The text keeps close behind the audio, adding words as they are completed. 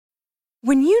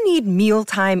When you need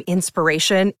mealtime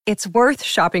inspiration, it's worth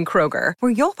shopping Kroger,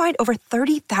 where you'll find over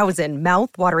 30,000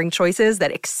 mouth-watering choices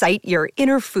that excite your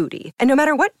inner foodie. And no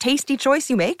matter what tasty choice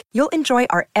you make, you'll enjoy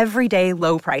our everyday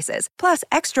low prices, plus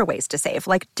extra ways to save,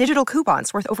 like digital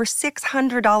coupons worth over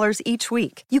 $600 each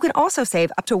week. You can also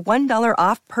save up to $1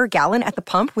 off per gallon at the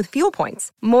pump with fuel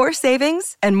points. More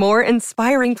savings and more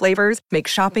inspiring flavors make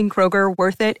shopping Kroger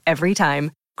worth it every time.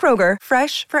 Kroger,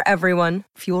 fresh for everyone.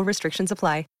 Fuel restrictions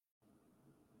apply.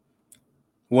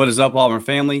 What is up, Auburn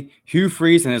family? Hugh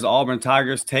Freeze and his Auburn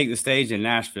Tigers take the stage in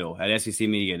Nashville at SEC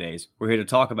Media Days. We're here to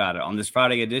talk about it on this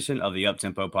Friday edition of the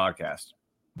Uptempo Podcast.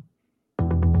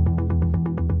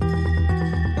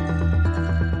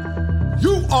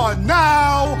 You are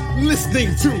now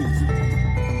listening to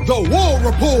the War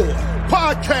Report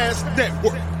Podcast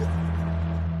Network.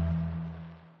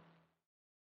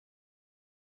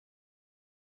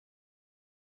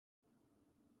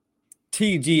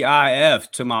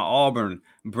 TGIF to my Auburn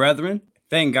brethren.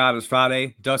 Thank God it's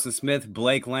Friday. Dustin Smith,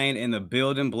 Blake Lane in the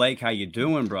building. Blake, how you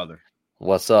doing, brother?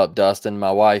 What's up, Dustin?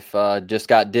 My wife just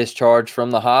got discharged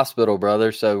from the hospital,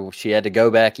 brother, so she had to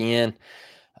go back in.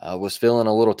 Was feeling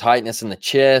a little tightness in the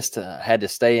chest. Had to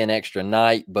stay an extra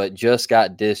night, but just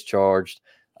got discharged.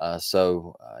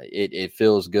 So it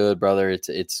feels good, brother.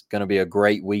 It's going to be a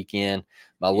great weekend.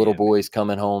 My little boy's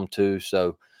coming home too,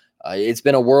 so it's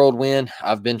been a whirlwind.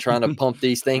 I've been trying to pump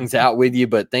these things out with you,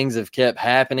 but things have kept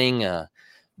happening.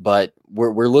 But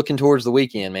we're looking towards the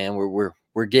weekend, man.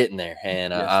 We're getting there,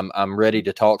 and I'm ready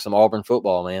to talk some Auburn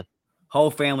football, man. Whole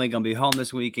family gonna be home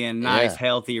this weekend, nice,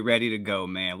 healthy, ready to go,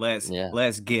 man. Let's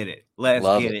get it. Let's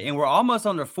get it. And we're almost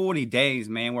under 40 days,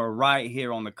 man. We're right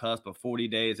here on the cusp of 40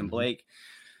 days. And Blake,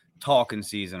 talking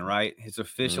season, right? It's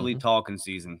officially talking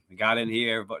season. We got in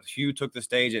here, but Hugh took the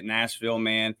stage at Nashville,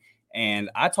 man. And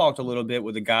I talked a little bit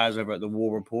with the guys over at the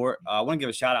War Report. I want to give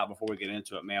a shout out before we get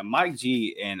into it, man. Mike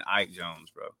G and Ike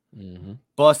Jones, bro.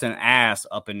 Busting ass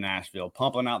up in Nashville,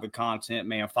 pumping out the content,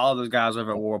 man. Follow those guys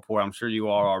over at War Report. I'm sure you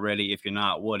are already. If you're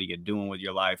not, what are you doing with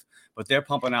your life? But they're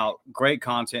pumping out great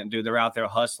content, dude. They're out there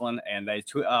hustling. And they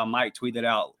Mike tweeted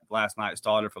out last night,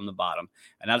 started from the bottom.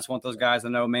 And I just want those guys to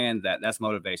know, man, that's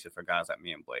motivation for guys like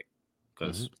me and Blake.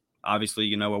 Because obviously,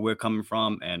 you know where we're coming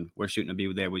from, and we're shooting to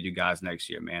be there with you guys next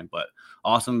year, man. But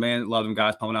awesome, man. Love them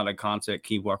guys pumping out that content.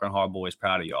 Keep working hard, boys.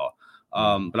 Proud of y'all.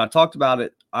 But I talked about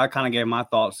it. I kind of gave my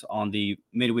thoughts on the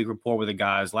midweek report with the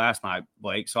guys last night,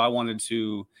 Blake. So I wanted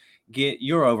to get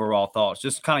your overall thoughts.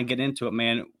 Just kind of get into it,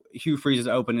 man. Hugh Freeze's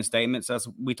opening statements, as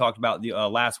we talked about the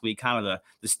last week, kind of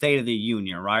the state of the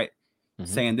union, right?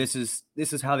 Saying this is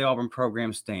how the Auburn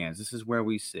program stands. This is where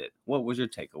we sit. What was your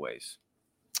takeaways?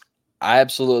 I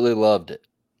absolutely loved it.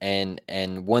 And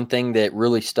one thing that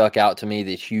really stuck out to me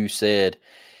that Hugh said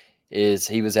is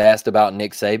he was asked about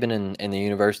Nick Saban and the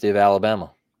University of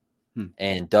Alabama.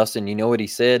 And Dustin, you know what he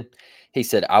said? He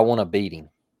said, I want to beat him.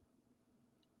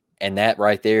 And that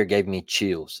right there gave me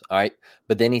chills. All right.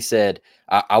 But then he said,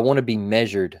 I want to be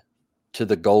measured to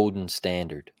the golden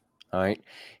standard. All right.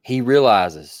 He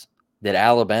realizes that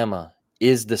Alabama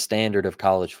is the standard of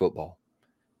college football.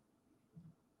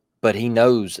 But he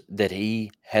knows that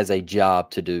he has a job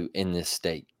to do in this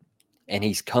state. And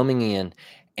he's coming in.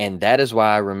 And that is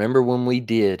why I remember when we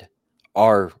did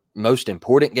our most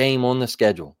important game on the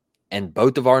schedule, and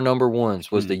both of our number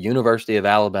ones was the University of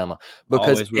Alabama.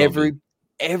 Because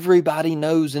everybody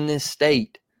knows in this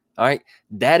state, all right,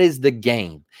 that is the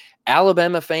game.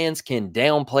 Alabama fans can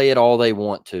downplay it all they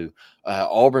want to.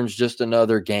 Auburn's just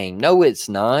another game. No, it's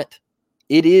not.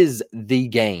 It is the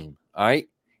game, all right?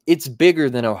 It's bigger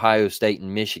than Ohio State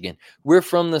and Michigan. We're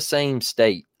from the same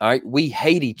state, all right? We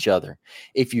hate each other.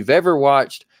 If you've ever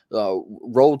watched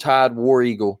Roll Tide, War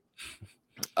Eagle,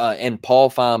 and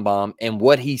Paul Feinbaum and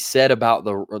what he said about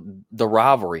the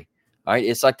rivalry, all right?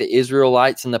 It's like the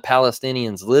Israelites and the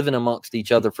Palestinians living amongst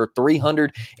each other for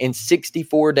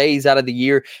 364 days out of the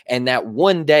year, and that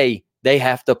one day they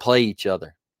have to play each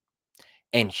other.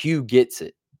 And Hugh gets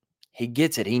it. He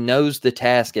gets it. He knows the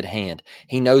task at hand.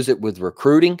 He knows it with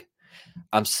recruiting.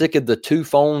 I'm sick of the two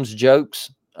phones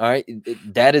jokes. All right.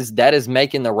 That is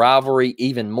making the rivalry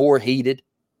even more heated.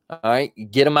 All right.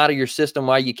 Get them out of your system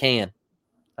while you can.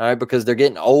 All right. Because they're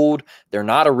getting old. They're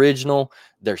not original.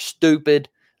 They're stupid.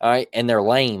 All right. And they're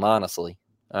lame, honestly.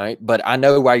 All right. But I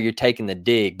know why you're taking the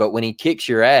dig. But when he kicks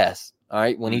your ass, all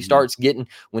right, when he starts getting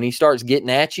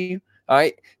at you, all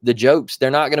right, the jokes, they're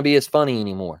not going to be as funny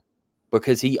anymore.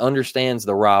 Because he understands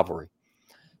the rivalry.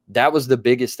 That was the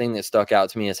biggest thing that stuck out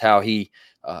to me, is how he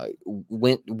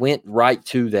went right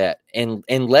to that and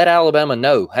let Alabama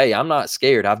know, hey, I'm not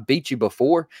scared. I've beat you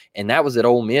before, and that was at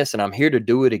Ole Miss, and I'm here to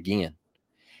do it again.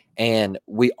 And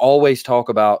we always talk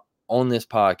about on this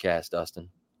podcast, Dustin,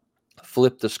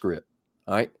 flip the script.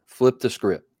 All right. Flip the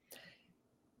script.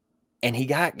 And he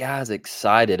got guys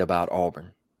excited about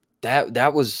Auburn.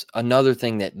 That was another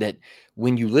thing that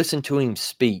when you listen to him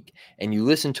speak and you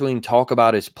listen to him talk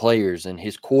about his players and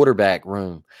his quarterback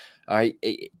room, all right,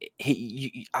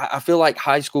 I feel like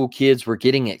high school kids were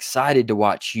getting excited to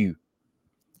watch you.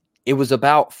 It was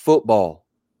about football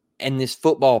and this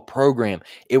football program.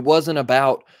 It wasn't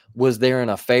about, was there an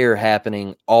affair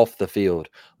happening off the field?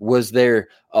 Was there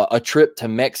a trip to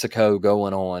Mexico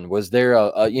going on? Was there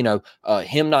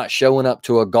him not showing up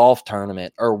to a golf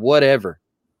tournament or whatever?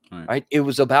 Right? It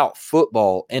was about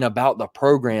football and about the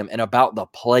program and about the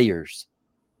players.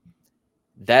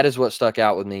 That is what stuck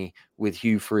out with me with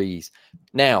Hugh Freeze.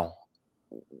 Now,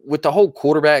 with the whole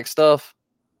quarterback stuff,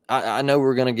 I know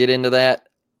we're going to get into that.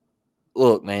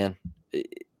 Look, man,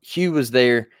 Hugh was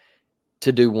there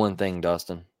to do one thing,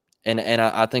 Dustin. And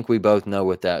I think we both know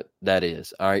what that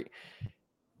is. All right.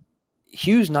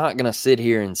 Hugh's not going to sit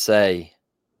here and say,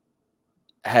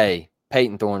 hey,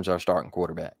 Peyton Thorne's our starting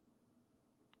quarterback.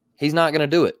 He's not going to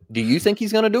do it. Do you think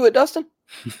he's going to do it, Dustin?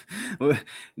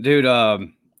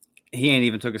 Dude, he ain't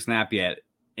even took a snap yet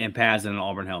in pads and an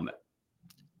Auburn helmet.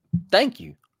 Thank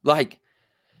you. Like,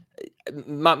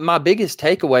 my biggest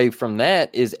takeaway from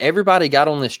that is everybody got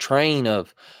on this train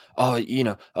of,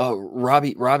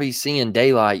 Robbie's seeing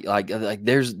daylight. Like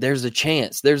there's a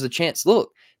chance. There's a chance.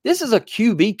 Look, this is a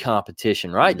QB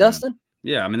competition, right, Dustin?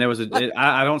 Yeah, I mean, there was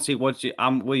I don't see what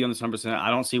I'm with you on this 100%.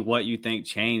 I don't see what you think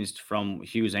changed from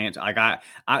Hugh's answer. I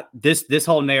this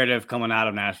whole narrative coming out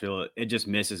of Nashville, it just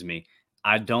misses me.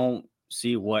 I don't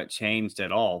see what changed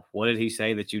at all. What did he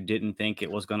say that you didn't think it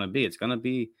was going to be? It's going to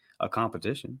be a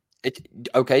competition.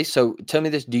 Okay, so tell me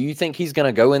this. Do you think he's going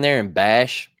to go in there and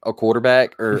bash a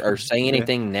quarterback or say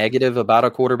anything negative about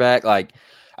a quarterback? Like,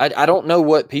 I don't know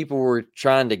what people were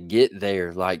trying to get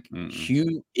there. Like,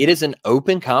 Hugh, it is an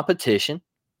open competition.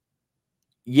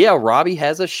 Yeah, Robbie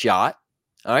has a shot.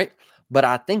 All right. But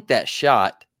I think that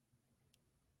shot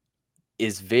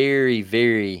is very,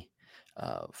 very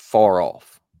far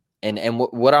off. And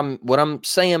what I'm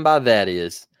saying by that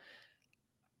is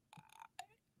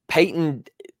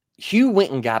Hugh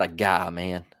went and got a guy,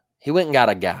 man. He went and got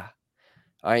a guy.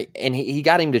 All right. And he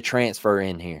got him to transfer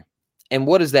in here. And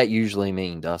what does that usually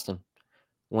mean, Dustin?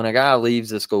 When a guy leaves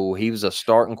the school he was a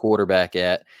starting quarterback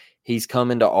at, he's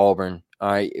coming to Auburn.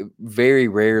 All right. Very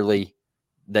rarely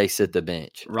they sit the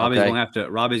bench. Robbie's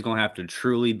gonna have to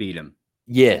truly beat him.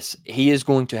 Yes, he is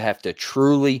going to have to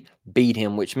truly beat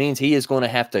him, which means he is going to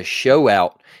have to show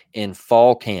out in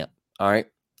fall camp. All right.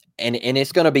 And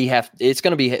it's going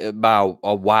to be by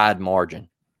a wide margin.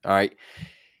 All right.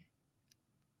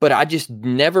 But I just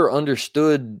never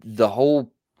understood the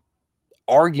whole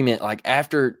argument. Like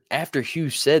after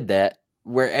Hugh said that,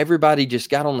 where everybody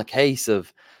just got on the case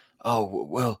of, oh,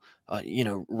 well,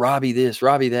 Robbie this,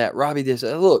 Robbie that, Robbie this.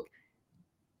 Look,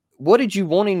 what did you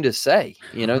want him to say?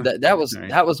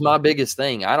 That was my biggest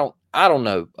thing. I don't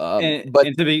know. But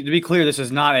to be clear, this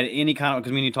is not at any kind of,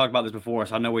 because we need to talk about this before,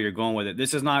 so I know where you're going with it.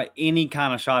 This is not any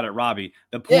kind of shot at Robbie.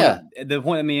 The point,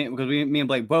 because me and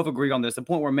Blake both agree on this. The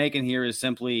point we're making here is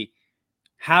simply,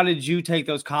 how did you take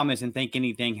those comments and think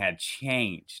anything had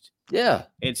changed? Yeah,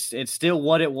 it's still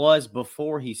what it was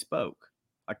before he spoke,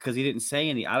 because he didn't say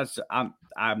any. I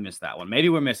missed that one. Maybe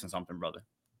we're missing something, brother.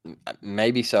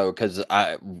 Maybe so, because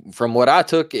from what I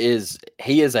took is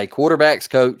he is a quarterback's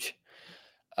coach.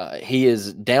 He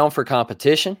is down for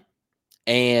competition,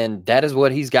 and that is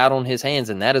what he's got on his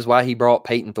hands, and that is why he brought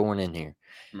Peyton Thorne in here.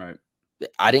 Right.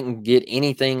 I didn't get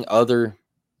anything other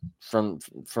from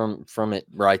it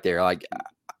right there. Like,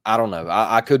 I don't know.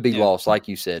 I could be lost, like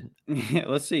you said.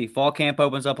 Let's see. Fall camp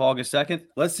opens up August 2nd.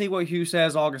 Let's see what Hugh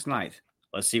says August 9th.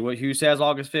 Let's see what Hugh says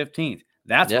August 15th.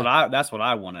 That's what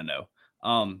I want to know.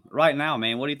 Right now,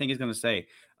 man, what do you think he's going to say?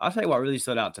 I'll tell you what really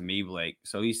stood out to me, Blake.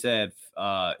 So he said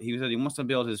he wants to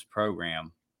build his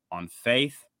program on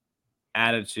faith,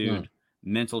 attitude,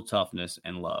 mental toughness,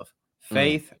 and love.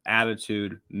 Faith,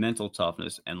 attitude, mental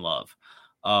toughness, and love.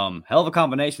 Hell of a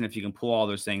combination if you can pull all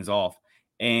those things off.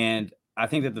 And I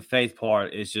think that the faith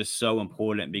part is just so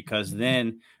important, because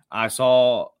then I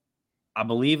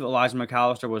believe Elijah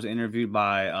McAllister was interviewed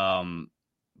by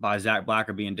Zach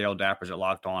Blackerby and Daryl Dappers at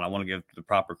Locked On. I want to give the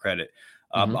proper credit.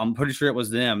 I'm pretty sure it was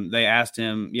them. They asked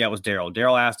him, it was Daryl.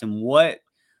 Daryl asked him, what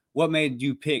made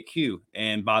you pick Hugh?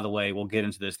 And by the way, we'll get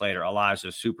into this later.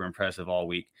 Elijah's super impressive all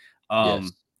week.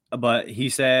 But he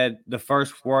said the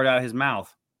first word out of his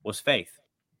mouth was faith.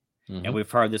 And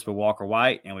we've heard this with Walker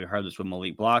White, and we've heard this with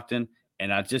Malik Blockton.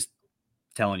 And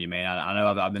Telling you, man, I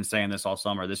know I've been saying this all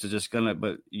summer. This is just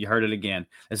but you heard it again.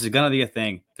 This is gonna be a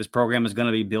thing. This program is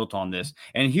gonna be built on this.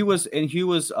 And Hugh was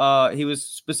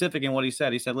specific in what he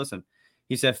said. He said, listen,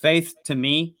 he said, faith to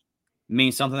me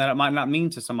means something that it might not mean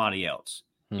to somebody else.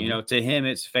 You know, to him,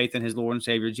 it's faith in his Lord and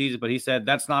Savior Jesus. But he said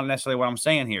that's not necessarily what I'm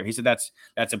saying here. He said that's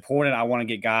important. I want to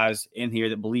get guys in here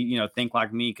that believe, think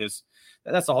like me, because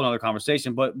that's a whole other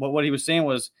conversation. But what he was saying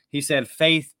was, he said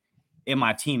faith in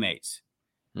my teammates.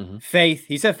 Faith,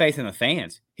 he said faith in the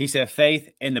fans. He said faith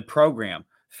in the program,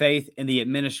 faith in the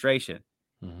administration.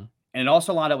 And it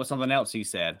also lined up with something else he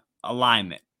said,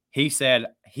 alignment. He said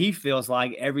he feels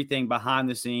like everything behind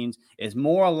the scenes is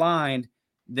more aligned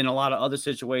than a lot of other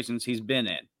situations he's been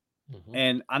in.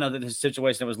 And I know that his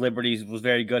situation with Liberty was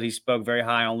very good. He spoke very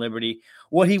high on Liberty.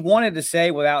 What he wanted to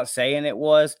say without saying it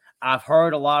was, I've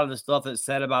heard a lot of the stuff that's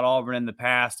said about Auburn in the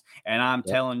past, and I'm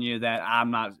telling you that I'm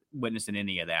not witnessing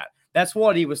any of that. That's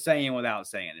what he was saying without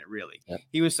saying it, really.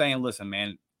 He was saying, listen,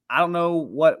 man, I don't know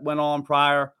what went on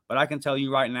prior, but I can tell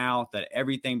you right now that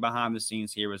everything behind the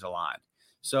scenes here is aligned.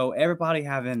 So everybody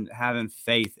having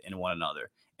faith in one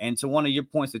another. And to one of your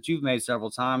points that you've made several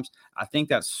times, I think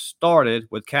that started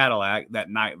with Cadillac that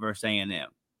night versus A&M.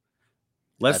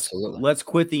 Let's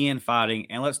quit the infighting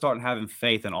and let's start having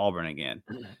faith in Auburn again.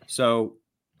 So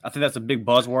I think that's a big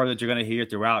buzzword that you're going to hear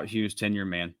throughout Hugh's tenure,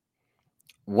 man.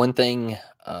 One thing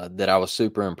that I was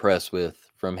super impressed with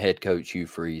from head coach Hugh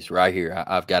Freeze right here,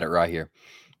 I've got it right here.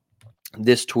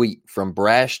 This tweet from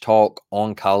Brash Talk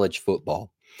on College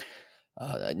Football.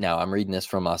 Now, I'm reading this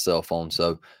from my cell phone,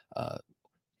 so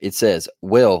it says,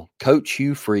 well, Coach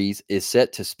Hugh Freeze is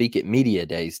set to speak at Media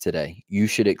Days today. You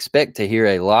should expect to hear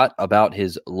a lot about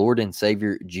his Lord and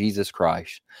Savior, Jesus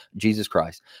Christ.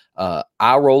 Eye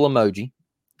roll emoji,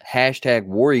 hashtag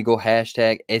War Eagle,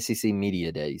 hashtag SEC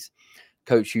Media Days.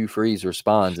 Coach Hugh Freeze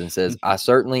responds and says, I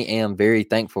certainly am very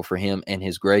thankful for him and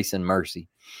his grace and mercy.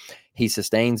 He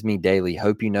sustains me daily.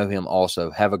 Hope you know him also.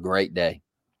 Have a great day.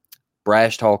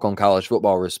 Brash Talk on College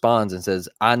Football responds and says,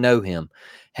 I know him.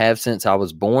 Have since I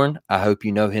was born. I hope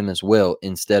you know him as well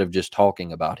instead of just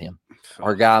talking about him.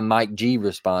 Our guy Mike G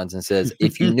responds and says,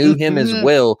 if you knew him as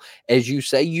well as you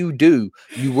say you do,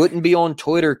 you wouldn't be on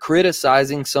Twitter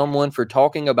criticizing someone for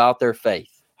talking about their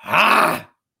faith.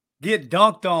 Get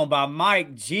dunked on by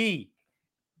Mike G.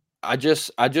 I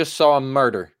just saw a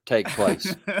murder take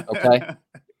place. Okay.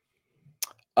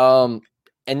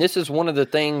 And this is one of the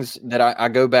things that I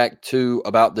go back to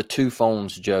about the two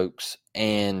phones jokes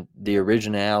and the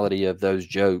originality of those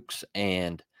jokes.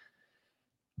 And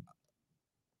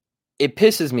it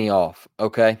pisses me off,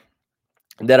 okay,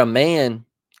 that a man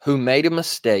who made a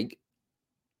mistake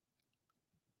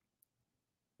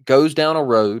goes down a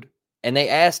road, and they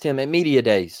asked him at Media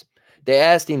Days, they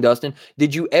asked him, Dustin,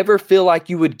 did you ever feel like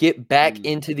you would get back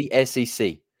into the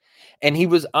SEC? And he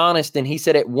was honest, and he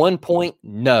said at one point,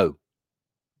 no.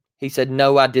 He said,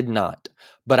 no, I did not.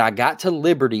 But I got to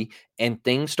Liberty, and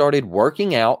things started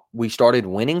working out. We started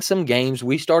winning some games.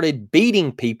 We started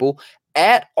beating people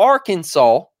at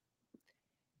Arkansas.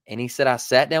 And he said, I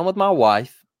sat down with my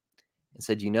wife and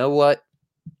said, you know what?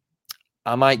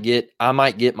 I might get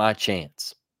my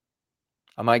chance.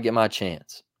 I might get my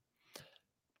chance.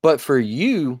 But for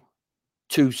you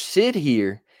to sit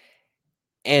here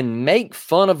and make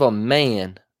fun of a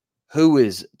man who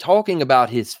is talking about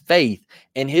his faith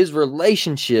and his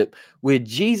relationship with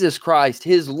Jesus Christ,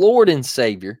 his Lord and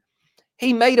Savior,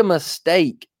 he made a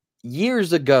mistake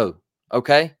years ago,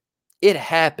 okay? It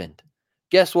happened.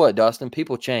 Guess what, Dustin?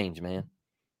 People change, man.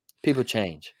 People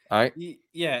change, all right?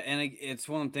 Yeah, and it's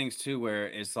one of the things, too, where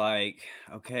it's like,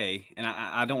 okay, and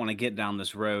I don't want to get down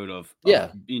this road of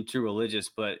being too religious,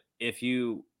 but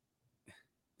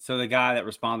so the guy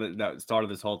that started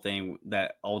this whole thing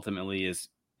that ultimately is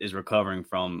recovering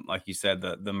from, like you said,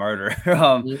 the murder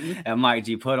and Mike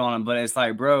G put on him. But it's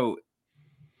like, bro,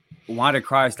 why did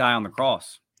Christ die on the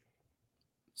cross?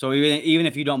 So even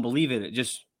if you don't believe it,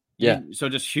 so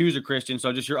just Hugh's a Christian.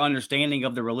 So just your understanding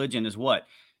of the religion is what?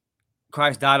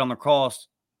 Christ died on the cross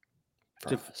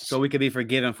so we could be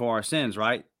forgiven for our sins,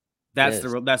 right? That's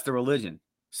the religion.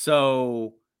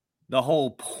 So the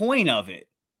whole point of it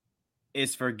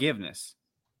is forgiveness.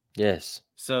 Yes.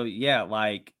 So yeah,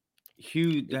 like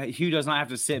Hugh does not have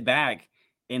to sit back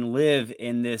and live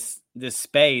in this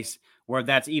space where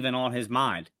that's even on his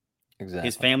mind. Exactly.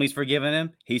 His family's forgiven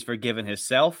him. He's forgiven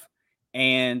himself.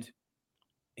 And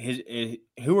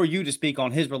who are you to speak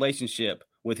on his relationship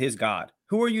with his God?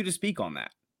 Who are you to speak on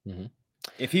that? Mm-hmm.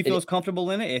 If he feels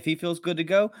comfortable in it, if he feels good to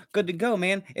go,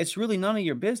 man. It's really none of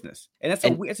your business. And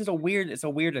it's just a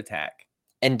weird attack.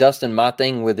 And Dustin, my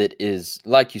thing with it is,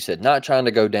 like you said, not trying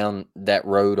to go down that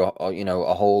road, a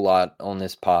whole lot on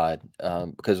this pod,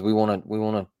 because we want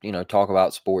to, talk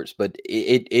about sports. But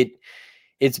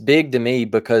it's big to me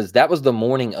because that was the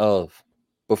morning of,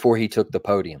 before he took the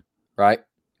podium, right?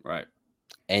 Right.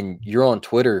 And you're on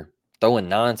Twitter throwing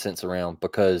nonsense around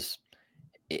because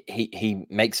he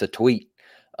makes a tweet.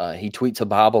 He tweets a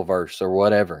Bible verse or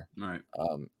whatever. Right.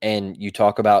 And you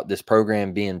talk about this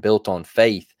program being built on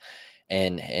faith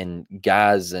and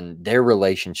guys and their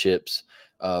relationships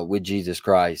with Jesus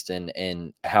Christ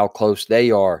and how close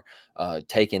they are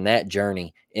taking that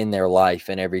journey in their life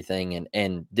and everything.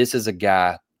 And this is a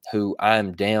guy who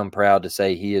I'm damn proud to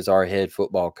say he is our head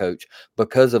football coach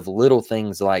because of little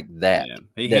things like that. Yeah,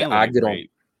 he that handled it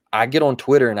great. I get on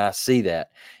Twitter and I see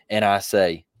that and I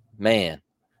say, man,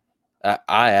 I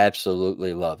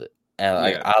absolutely love it.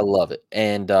 I love it.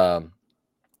 And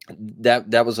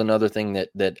that was another thing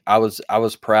that I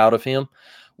was proud of him.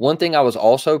 One thing I was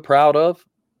also proud of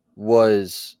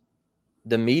was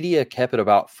the media kept it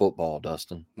about football,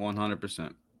 Dustin.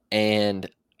 100%. And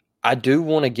I do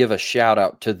want to give a shout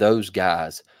out to those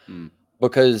guys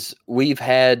because we've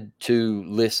had to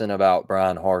listen about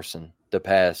Brian Harsin the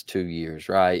past 2 years,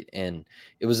 right? And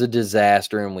it was a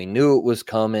disaster and we knew it was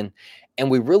coming. And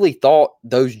we really thought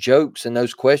those jokes and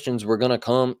those questions were going to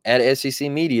come at SEC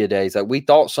Media Days. Like we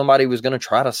thought somebody was going to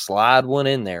try to slide one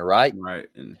in there, right? Right.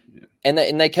 And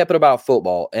they kept it about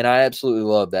football. And I absolutely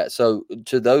love that. So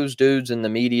to those dudes in the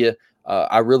media,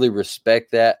 I really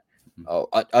respect that.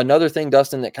 Another thing,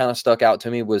 Dustin, that kind of stuck out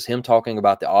to me was him talking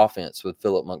about the offense with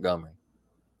Philip Montgomery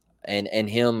and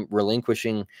him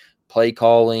relinquishing play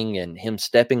calling and him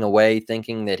stepping away,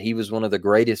 thinking that he was one of the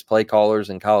greatest play callers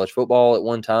in college football at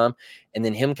one time. And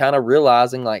then him kind of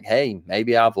realizing like, hey,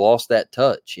 maybe I've lost that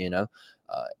touch,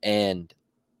 and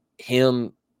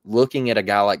him looking at a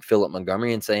guy like Philip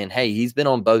Montgomery and saying, hey, he's been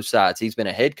on both sides. He's been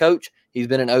a head coach. He's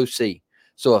been an OC.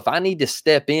 So if I need to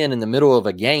step in the middle of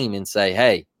a game and say,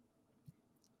 hey,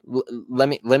 let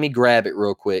me grab it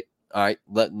real quick. All right,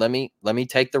 let me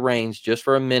take the reins just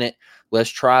for a minute. Let's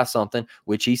try something,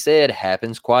 which he said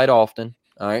happens quite often.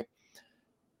 All right.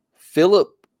 Philip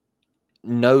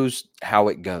knows how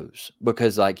it goes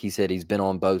because, like he said, he's been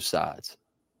on both sides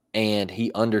and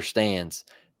he understands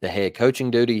the head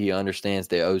coaching duty. He understands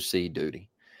the OC duty.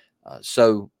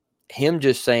 So him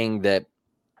just saying that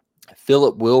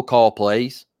Philip will call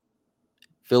plays,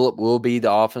 Philip will be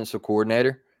the offensive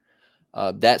coordinator,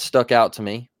 that stuck out to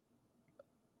me.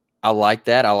 I like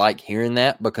that. I like hearing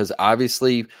that because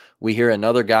obviously we hear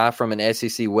another guy from an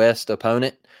SEC West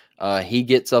opponent. He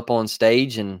gets up on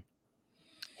stage and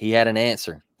he had an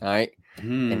answer. All right.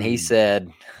 And he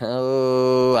said,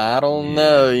 oh, I don't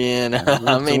know.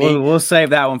 We'll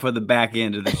save that one for the back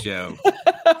end of the show.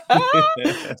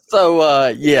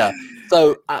 So,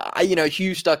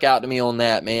 Hugh stuck out to me on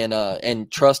that, man.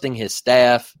 And trusting his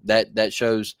staff, that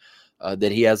shows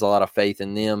that he has a lot of faith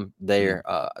in them there.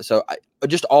 So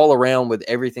just all around with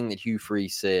everything that Hugh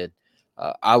Freeze said,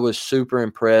 I was super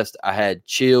impressed. I had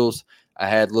chills. I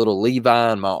had little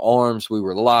Levi in my arms. We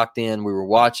were locked in. We were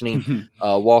watching him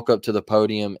walk up to the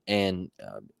podium, and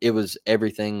it was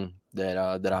everything that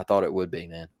I thought it would be,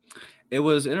 man. It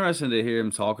was interesting to hear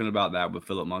him talking about that with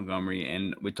Philip Montgomery,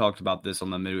 and we talked about this on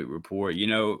the midweek report.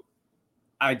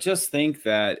 I just think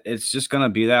that it's just going to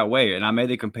be that way, and I made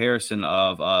the comparison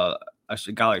of a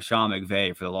guy like Sean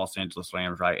McVay for the Los Angeles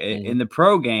Rams, right? In the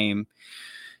pro game,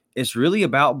 it's really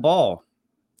about ball.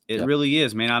 It really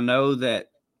is, man. I know that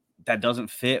doesn't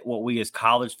fit what we as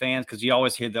college fans, because you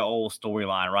always hear the old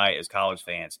storyline, right, as college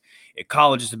fans. At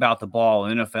college, it's about the ball.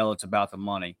 In NFL, it's about the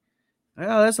money.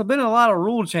 Well, there's been a lot of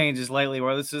rule changes lately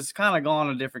where this has kind of gone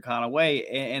a different kind of way.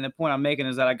 And the point I'm making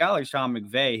is that a guy like Sean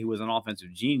McVay, who was an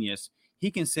offensive genius, he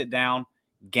can sit down,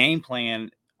 game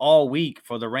plan all week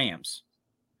for the Rams.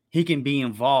 He can be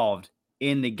involved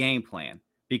in the game plan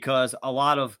because a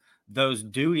lot of those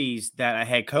duties that a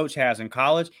head coach has in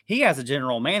college, he has a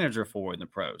general manager for in the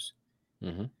pros.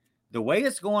 Mm-hmm. The way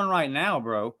it's going right now,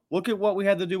 bro, look at what we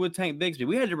had to do with Tank Bigsby.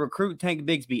 We had to recruit Tank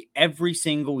Bigsby every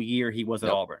single year he was at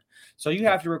Auburn. So you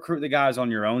have to recruit the guys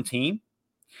on your own team.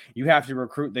 You have to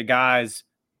recruit the guys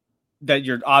that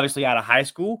you're obviously out of high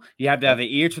school. You have to have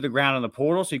the ear to the ground in the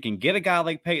portal so you can get a guy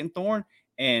like Peyton Thorne.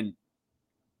 And,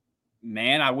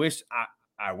 man, I wish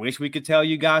we could tell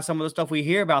you guys some of the stuff we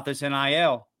hear about this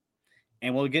NIL.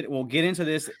 And we'll get into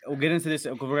this. We're going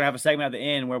to have a segment at the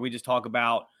end where we just talk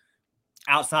about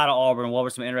outside of Auburn, what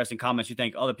were some interesting comments you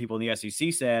think other people in the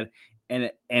SEC said?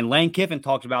 And Lane Kiffin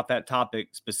talked about that topic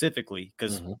specifically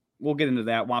because we'll get into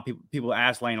that. Why people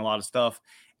ask Lane a lot of stuff.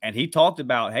 And he talked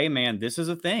about, hey, man, this is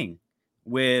a thing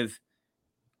with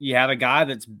you have a guy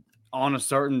that's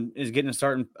is getting a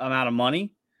certain amount of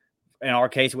money. In our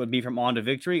case, it would be from On to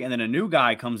Victory. And then a new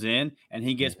guy comes in and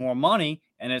he gets more money.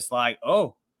 And it's like,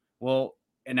 oh, well,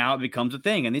 and now it becomes a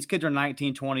thing. And these kids are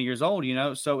 19, 20 years old,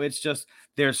 So it's just,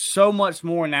 there's so much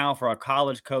more now for a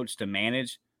college coach to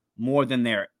manage, more than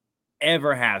there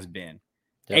ever has been.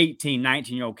 Yep. 18,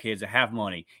 19-year-old kids that have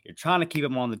money. You're trying to keep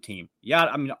them on the team. Yeah,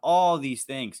 I mean, all these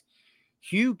things.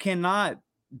 Hugh cannot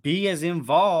be as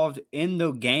involved in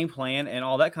the game plan and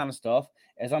all that kind of stuff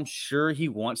as I'm sure he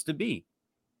wants to be.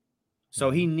 So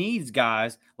he needs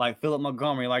guys like Philip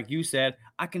Montgomery, like you said,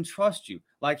 I can trust you.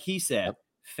 Like he said,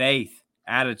 faith,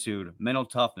 attitude, mental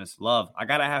toughness, love. I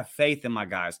got to have faith in my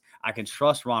guys. I can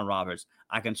trust Ron Roberts.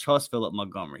 I can trust Philip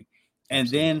Montgomery. And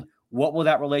then what will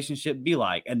that relationship be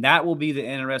like? And that will be the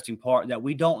interesting part that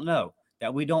we don't know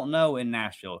in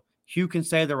Nashville. Hugh can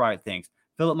say the right things.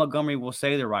 Philip Montgomery will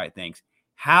say the right things.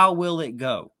 How will it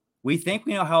go? We think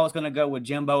we know how it's going to go with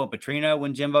Jimbo and Petrino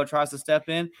when Jimbo tries to step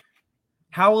in.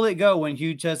 How will it go when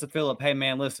Hugh says to Philip, hey,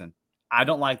 man, listen, I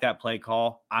don't like that play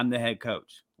call. I'm the head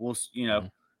coach. We'll,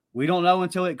 we don't know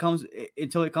until it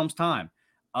comes time.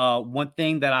 One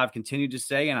thing that I've continued to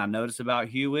say, and I noticed about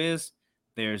Hugh, is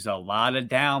there's a lot of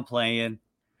downplaying.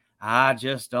 I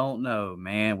just don't know,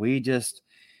 man. We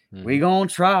going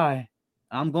to try.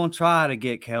 I'm going to try to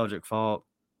get Keldrick Falk.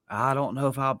 I don't know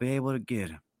if I'll be able to get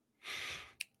him.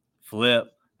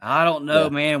 Flip. I don't know,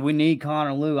 man. We need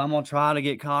Connor Lew. I'm going to try to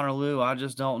get Connor Lew. I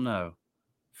just don't know.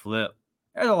 Flip.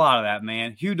 There's a lot of that,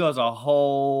 man. Hugh does a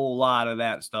whole lot of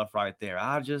that stuff right there.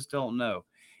 I just don't know.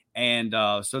 And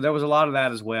so there was a lot of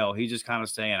that as well. He's just kind of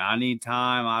saying, I need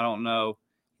time. I don't know.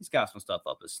 He's got some stuff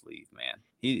up his sleeve, man.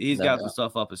 He's got some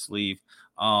stuff up his sleeve.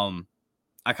 I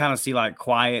kind of see like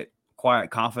quiet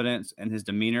confidence in his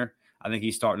demeanor. I think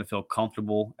he's starting to feel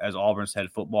comfortable as Auburn's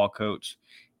head football coach.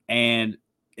 And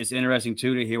it's interesting,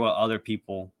 too, to hear what other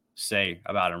people say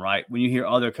about him, right? When you hear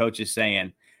other coaches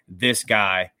saying, this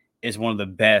guy is one of the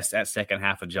best at second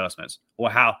half adjustments.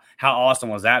 Well, how awesome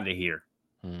was that to hear?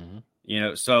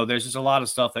 Mm-hmm. So there's just a lot of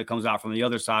stuff that comes out from the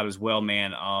other side as well,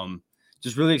 man.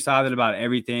 Just really excited about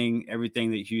everything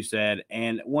that Hugh said.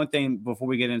 And one thing before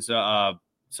we get into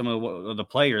some of what the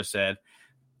players said,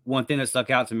 one thing that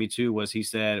stuck out to me, too, was he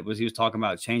was talking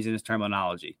about changing his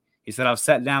terminology. He said, I've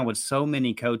sat down with so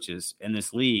many coaches in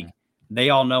this league. They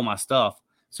all know my stuff.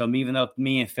 So even though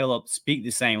me and Philip speak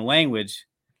the same language,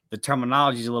 the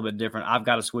terminology is a little bit different. I've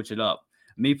got to switch it up.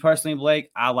 Me personally,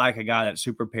 Blake, I like a guy that's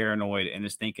super paranoid and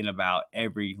is thinking about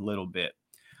every little bit.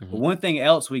 Mm-hmm. But one thing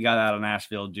else we got out of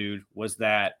Nashville, dude, was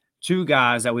that two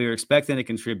guys that we were expecting to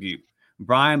contribute,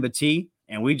 Brian Battie,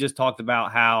 and we just talked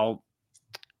about how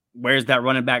where's that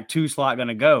running back 2 slot going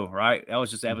to go, right? That was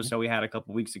just the episode we had a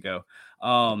couple weeks ago.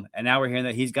 And now we're hearing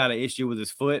that he's got an issue with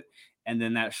his foot. And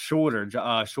then that shorter,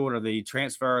 the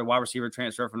transfer, wide receiver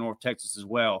transfer from North Texas as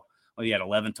well. Well, he had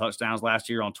 11 touchdowns last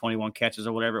year on 21 catches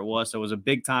or whatever it was. So it was a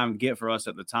big time get for us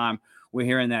at the time. We're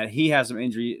hearing that he has some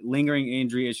lingering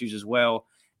injury issues as well,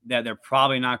 that they're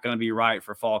probably not going to be right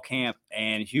for fall camp.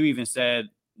 And Hugh even said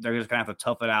they're just going to have to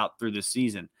tough it out through this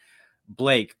season.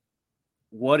 Blake,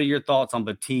 what are your thoughts on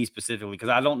Battie specifically? Because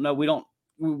I don't know.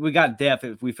 We got depth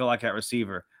if we feel like at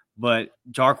receiver, but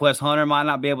Jarquez Hunter might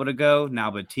not be able to go.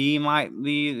 Now Battie might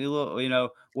be a little,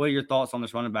 what are your thoughts on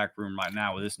this running back room right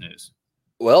now with this news?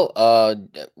 Well,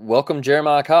 welcome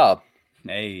Jeremiah Cobb.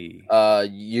 Hey.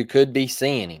 You could be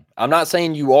seeing him. I'm not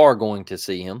saying you are going to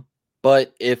see him,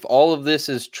 but if all of this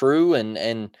is true and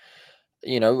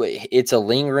it's a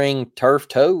lingering turf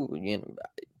toe,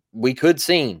 we could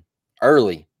see him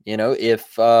early.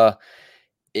 If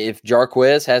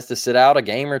Jarquez has to sit out a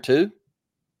game or two,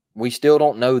 we still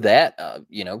don't know that.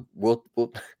 We'll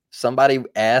somebody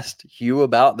asked Hugh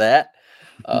about that.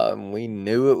 We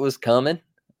knew it was coming.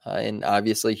 And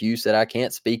obviously Hugh said, I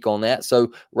can't speak on that.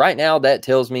 So right now that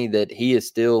tells me that he is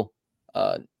still,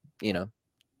 down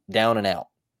and out.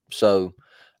 So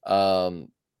who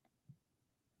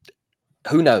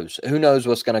knows? Who knows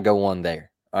what's going to go on there?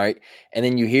 All right. And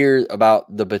then you hear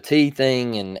about the Battie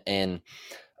thing and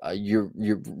you're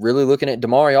really looking at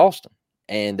Damari Alston.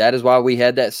 And that is why we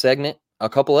had that segment a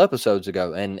couple episodes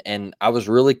ago. And I was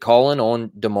really calling on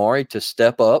Damari to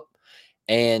step up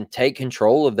and take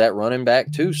control of that running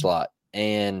back 2 slot.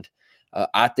 And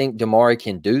I think Damari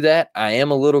can do that. I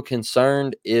am a little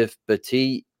concerned if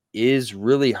Battie is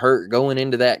really hurt going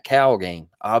into that Cal game.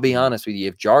 I'll be honest with you.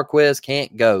 If Jarquez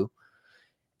can't go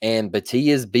and Battie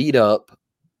is beat up,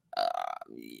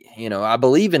 I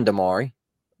believe in Damari,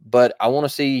 but I want to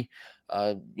see,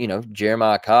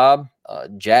 Jeremiah Cobb,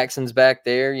 Jackson's back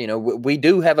there. We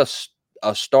do have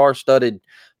a star-studded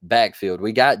backfield.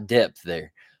 We got depth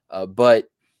there, but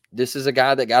this is a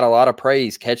guy that got a lot of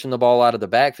praise catching the ball out of the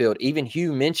backfield. Even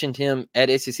Hugh mentioned him at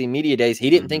SEC Media Days. He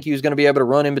didn't think he was going to be able to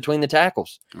run in between the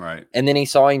tackles. Right. And then he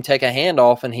saw him take a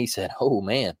handoff and he said, oh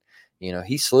man,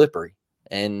 he's slippery.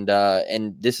 And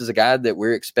this is a guy that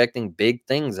we're expecting big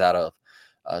things out of.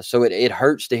 So it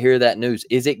hurts to hear that news.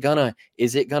 Is it gonna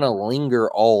linger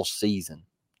all season?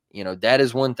 That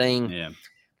is one thing. Yeah.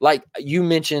 Like you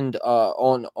mentioned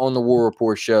on the War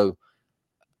Report show,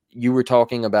 you were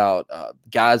talking about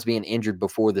guys being injured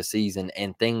before the season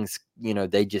and things,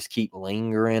 they just keep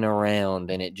lingering around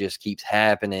and it just keeps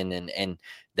happening and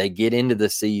they get into the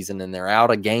season and they're out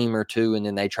a game or two and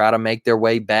then they try to make their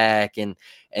way back and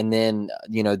then,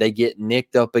 they get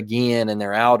nicked up again and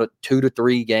they're out 2 to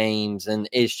 3 games and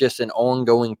it's just an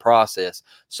ongoing process.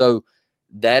 So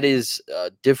that is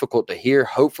difficult to hear.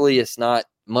 Hopefully it's not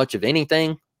much of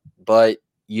anything, but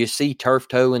you see turf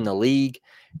toe in the league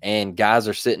and guys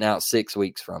are sitting out 6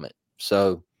 weeks from it.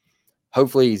 So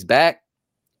hopefully he's back,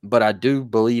 but I do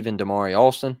believe in Damari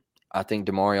Alston. I think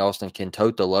Damari Alston can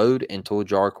tote the load until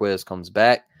Jarquez comes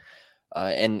back.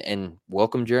 And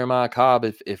welcome Jeremiah Cobb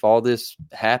if all this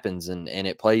happens and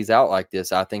it plays out like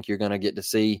this. I think you're going to get to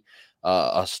see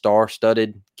a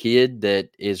star-studded kid that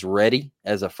is ready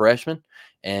as a freshman,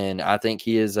 and I think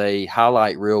he is a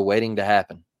highlight reel waiting to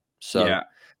happen. So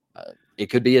it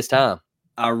could be his time.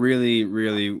 I really,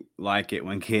 really like it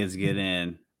when kids get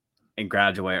in and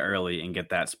graduate early and get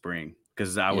that spring,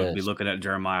 because I would be looking at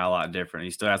Jeremiah a lot different.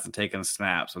 He still hasn't taken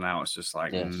snaps, so now it's just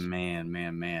like,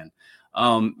 man.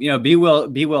 B.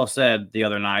 Will said the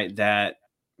other night that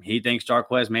he thinks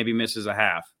Jarquez maybe misses a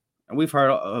half, and we've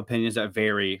heard opinions that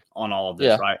vary on all of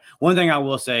this. Right. One thing I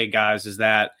will say, guys, is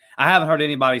that I haven't heard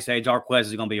anybody say Jarquez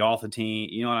is going to be off the team.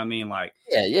 You know what I mean? Like,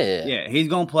 yeah. He's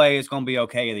going to play. It's going to be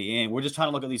okay at the end. We're just trying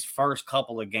to look at these first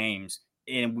couple of games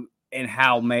and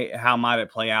how might it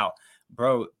play out,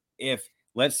 bro. If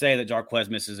let's say that Jarquez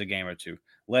misses a game or two,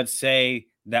 let's say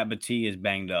that Batee is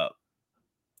banged up,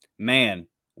 man.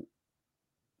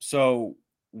 So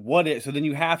so then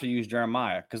you have to use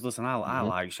Jeremiah, because listen, I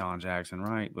like Sean Jackson,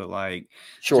 right? But like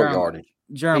short yardage.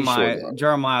 Jeremiah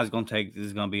is going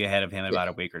to be ahead of him in about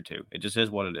a week or two. It just is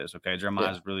what it is. Okay.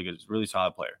 Jeremiah is really good. He's a really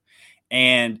solid player.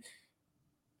 And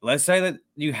let's say that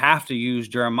you have to use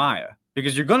Jeremiah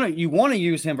because you want to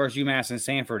use him versus UMass and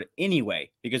Sanford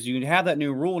anyway, because you have that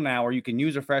new rule now where you can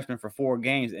use a freshman for 4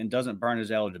 games and doesn't burn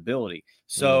his eligibility.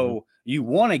 So you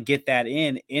want to get that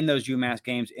in those UMass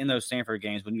games, in those Sanford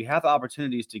games, when you have the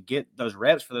opportunities to get those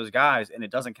reps for those guys and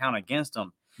it doesn't count against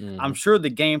them. I'm sure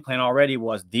the game plan already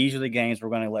was these are the games we're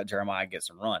going to let Jeremiah get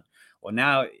some run. Well,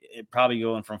 now it probably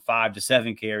going from 5 to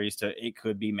 7 carries to it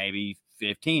could be maybe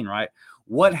 15, right?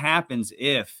 What happens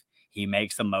if he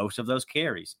makes the most of those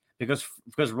carries? Because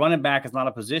running back is not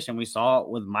a position. We saw it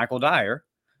with Michael Dyer.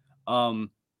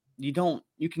 You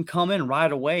can come in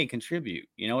right away and contribute.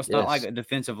 It's not like a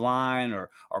defensive line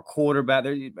or quarterback.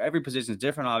 Every position is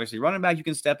different, obviously. Running back, you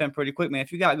can step in pretty quick, man.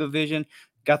 If you got good vision,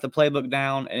 got the playbook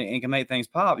down, and can make things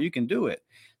pop, you can do it.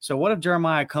 So what if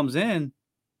Jeremiah comes in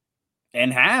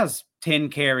and has 10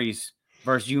 carries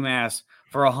versus UMass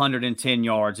for 110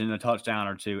 yards and a touchdown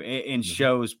or two and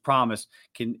shows promise,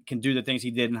 can do the things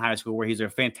he did in high school where he's a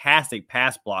fantastic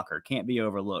pass blocker, can't be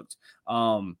overlooked.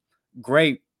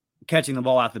 Great catching the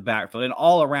ball out the backfield and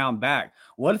all around back.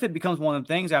 What if it becomes one of the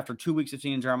things after 2 weeks of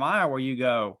seeing Jeremiah where you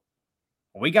go,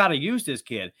 we got to use this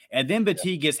kid. And then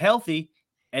Batee gets healthy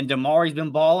and Damari's been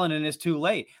balling and it's too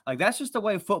late. Like, that's just the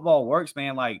way football works,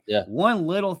 man. Like, one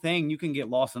little thing, you can get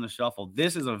lost in the shuffle.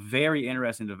 This is a very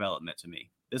interesting development to me.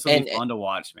 This will be fun to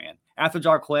watch, man. After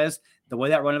Jarquez, the way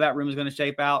that running back room is going to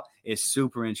shape out is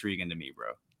super intriguing to me,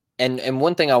 bro. And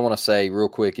one thing I want to say real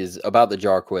quick is about the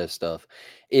Jarquez stuff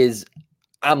is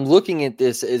I'm looking at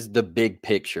this as the big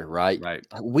picture, right? Right.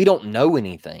 We don't know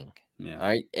anything. Yeah.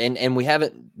 Right. And we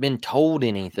haven't been told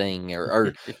anything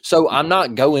or so I'm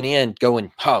not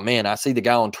going, oh man, I see the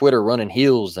guy on Twitter running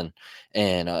heels and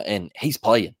he's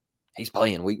playing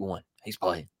week 1. He's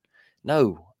playing.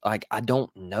 No, like I don't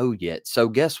know yet. So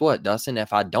guess what, Dustin?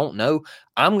 If I don't know,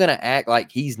 I'm going to act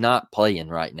like he's not playing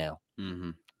right now.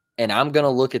 Mm-hmm. And I'm going to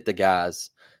look at the guys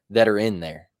that are in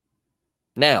there.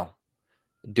 Now,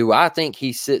 do I think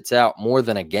he sits out more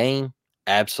than a game?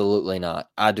 Absolutely not.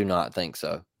 I do not think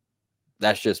so.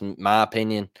 That's just my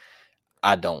opinion.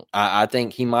 I don't. I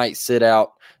think he might sit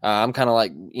out. I'm kind of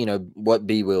like, what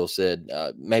B. Will said,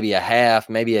 maybe a half,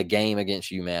 maybe a game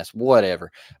against UMass,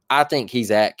 whatever. I think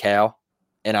he's at Cal,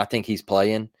 and I think he's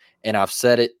playing. And I've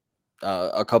said it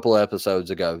a couple of episodes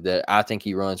ago that I think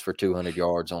he runs for 200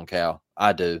 yards on Cal.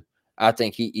 I do. I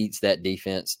think he eats that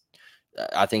defense.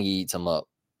 I think he eats them up.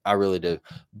 I really do.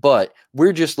 But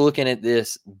we're just looking at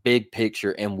this big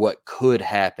picture and what could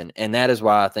happen. And that is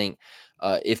why I think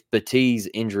if Batiste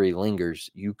injury lingers,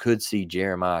 you could see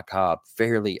Jeremiah Cobb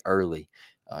fairly early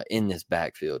in this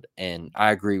backfield. And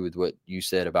I agree with what you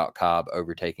said about Cobb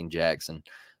overtaking Jackson,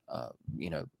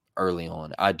 early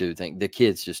on. I do think the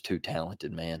kid's just too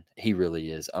talented, man. He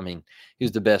really is. I mean, he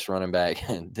was the best running back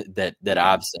that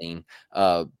I've seen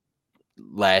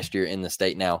last year in the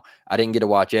state. Now, I didn't get to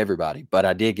watch everybody, but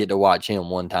I did get to watch him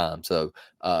one time. So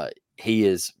he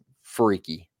is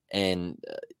freaky, and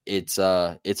it's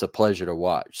a pleasure to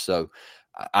watch. So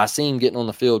I see him getting on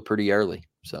the field pretty early.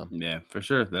 So yeah, for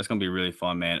sure. That's gonna be really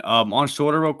fun, man. On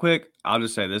Shorter real quick, I'll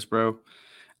just say this, bro.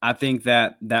 I think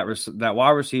that wide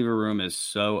receiver room is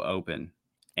so open,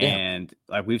 and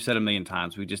like we've said a million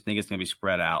times, we just think it's gonna be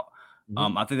spread out.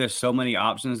 Mm-hmm. I think there's so many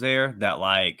options there that,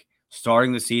 like,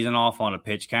 starting the season off on a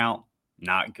pitch count,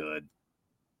 not good.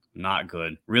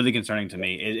 Really concerning to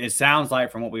me. It sounds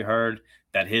like, from what we heard,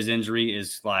 that his injury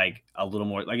is like a little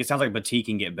more, like, it sounds like Batiste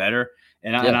can get better.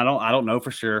 And I don't know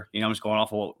for sure. I'm just going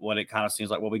off of what it kind of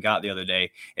seems like, what we got the other day.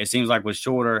 It seems like with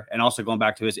Shorter, and also going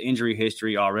back to his injury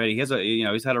history already, he has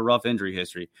he's had a rough injury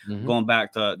history. Mm-hmm. Going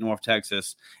back to North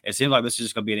Texas, it seems like this is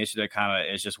just going to be an issue that kind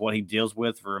of is just what he deals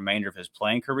with for the remainder of his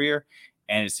playing career.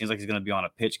 And it seems like he's going to be on a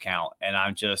pitch count. And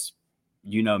I'm just,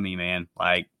 me, man,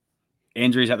 like,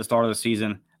 injuries at the start of the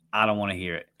season, I don't want to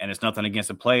hear it. And it's nothing against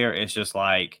the player. It's just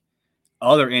like,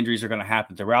 other injuries are going to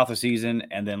happen throughout the season.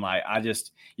 And then, like,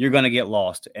 you're going to get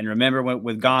lost. And remember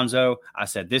with Gonzo, I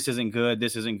said, this isn't good.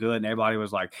 And everybody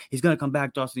was like, he's going to come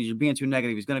back, Dustin. You're being too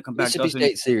negative. He's going to come back, Dustin.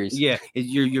 State series. Yeah.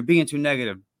 You're being too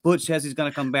negative. Butch says he's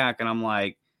going to come back. And I'm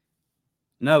like,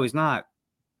 no, he's not.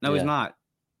 He's not.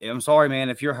 I'm sorry,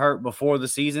 man. If you're hurt before the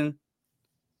season,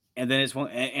 and then it's one,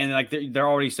 and like they're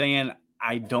already saying,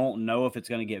 I don't know if it's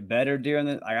going to get better during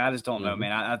the. I just don't know,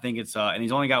 man. I think it's and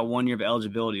he's only got 1 year of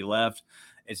eligibility left.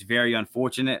 It's very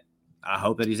unfortunate. I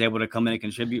hope that he's able to come in and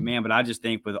contribute, man. But I just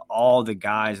think with all the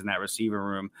guys in that receiver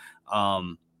room,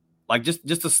 like just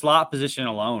the slot position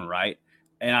alone, right?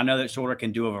 And I know that Shorter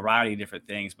can do a variety of different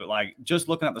things, but like just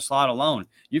looking at the slot alone,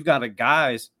 you've got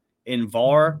guys in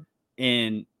VAR,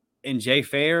 in Jay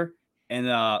Fair, and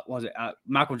was it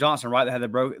Michael Johnson, right?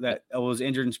 That was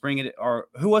injured in spring, or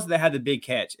who was it that had the big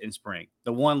catch in spring?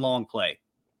 The one long play.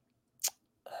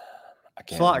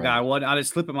 Slot guy. What? I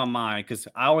just slip in my mind because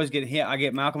I always get hit. I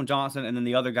get Malcolm Johnson, and then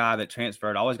the other guy that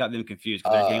transferred. I always got them confused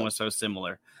because their game was so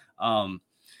similar. Yeah,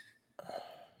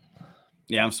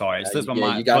 I'm sorry. It slips my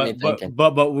mind. You got me thinking.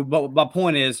 But my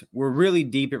point is, we're really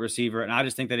deep at receiver, and I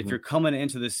just think that if you're coming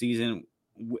into the season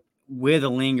with a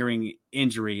lingering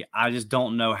injury, I just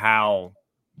don't know how.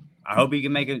 I hope he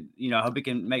can make it. I hope he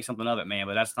can make something of it, man.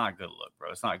 But that's not good look,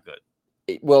 bro. It's not good.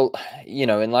 Well,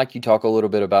 and like you talk a little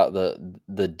bit about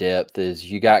the depth is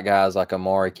you got guys like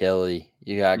Amari Kelly,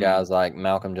 you got guys like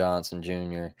Malcolm Johnson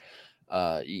Jr.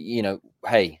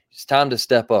 Hey, it's time to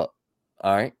step up.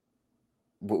 All right,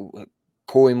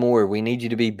 Corey Moore, we need you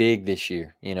to be big this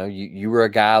year. You were a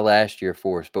guy last year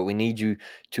for us, but we need you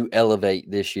to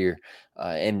elevate this year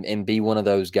and be one of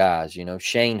those guys.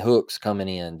 Shane Hooks coming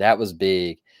in, that was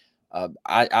big. I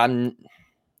don't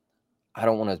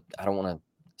want to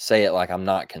say it like I'm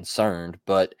not concerned,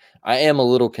 but I am a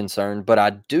little concerned. But I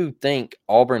do think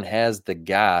Auburn has the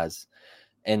guys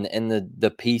and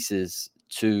the pieces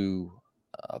to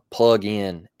plug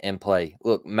in and play.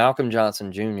 Look, Malcolm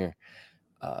Johnson Jr.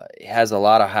 Has a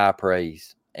lot of high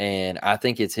praise, and I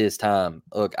think it's his time.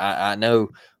 Look, I know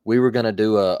we were going to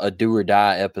do a do or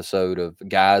die episode of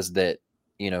guys that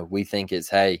we think it's,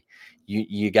 hey,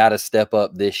 you got to step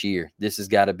up this year. This has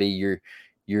got to be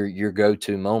your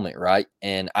go-to moment, right?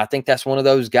 And I think that's one of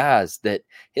those guys that,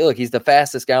 hey, look, he's the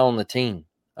fastest guy on the team,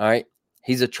 all right?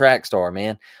 He's a track star,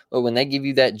 man. But when they give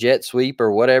you that jet sweep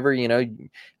or whatever,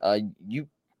 you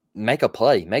make a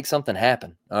play, make something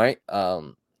happen, all right?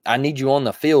 I need you on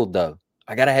the field, though.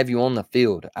 I got to have you on the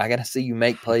field. I got to see you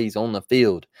make plays on the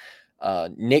field.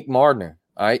 Nick Mardner,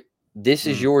 all right? This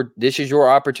is your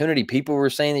opportunity. People were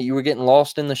saying that you were getting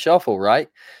lost in the shuffle, right?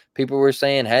 People were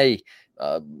saying, hey,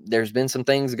 there's been some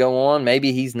things go on.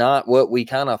 Maybe he's not what we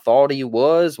kind of thought he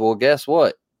was. Well, guess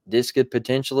what? This could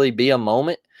potentially be a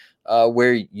moment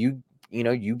where you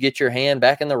get your hand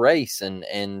back in the race and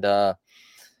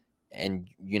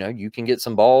you can get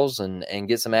some balls and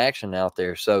get some action out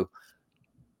there. So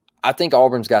I think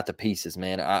Auburn's got the pieces,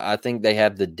 man. I think they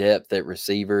have the depth at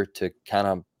receiver to kind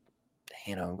of,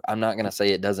 I'm not going to say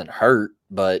it doesn't hurt,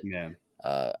 but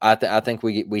I think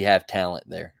we have talent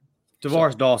there.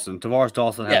 Tavares Dawson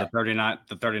had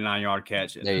the 39-yard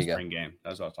catch in the spring game.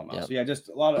 That's what I was talking about. Yep. So yeah, just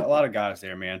a lot of guys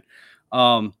there, man.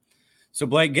 So,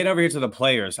 Blake, get over here to the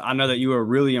players. I know that you were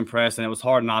really impressed, and it was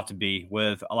hard not to be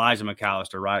with Elijah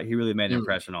McAllister, right? He really made an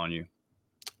impression on you.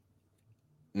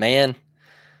 Man,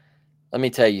 let me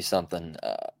tell you something.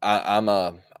 I'm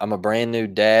a brand new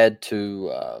dad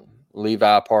to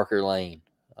Levi Parker Lane.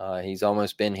 He's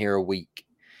almost been here a week,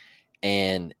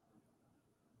 and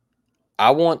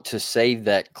I want to save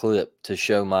that clip to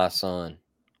show my son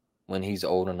when he's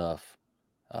old enough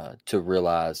to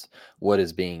realize what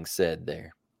is being said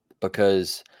there,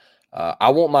 because I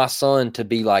want my son to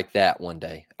be like that one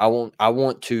day. I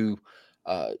want to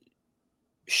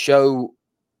show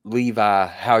Levi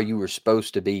how you were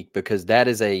supposed to be, because that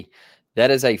is a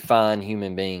fine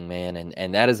human being, man,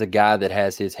 and that is a guy that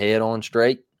has his head on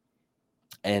straight,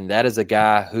 and that is a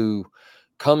guy who,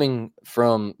 coming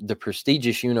from the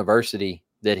prestigious university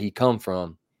that he come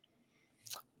from,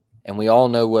 and we all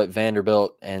know what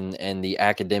Vanderbilt and the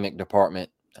academic department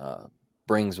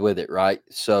brings with it, right?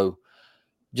 So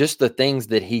just the things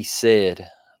that he said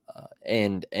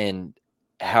and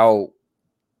how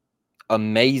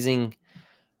amazing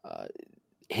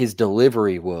his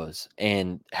delivery was,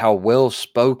 and how well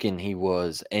spoken he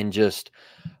was, and just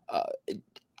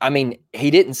I mean,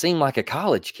 he didn't seem like a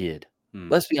college kid.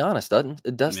 Let's be honest,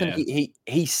 doesn't yeah.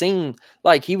 He seemed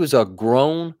like he was a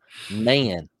grown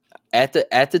man at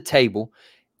the table,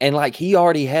 and like he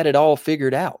already had it all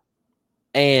figured out.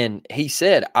 And he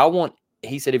said,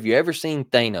 if you ever seen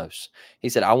Thanos, he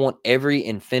said, I want every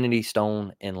Infinity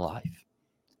Stone in life.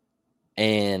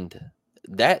 And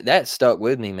that stuck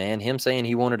with me, man. Him saying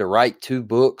he wanted to write 2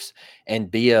 books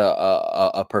and be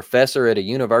a professor at a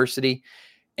university.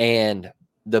 And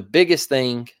the biggest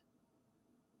thing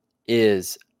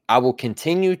is, I will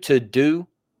continue to do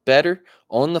better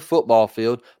on the football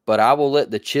field, but I will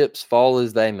let the chips fall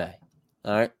as they may.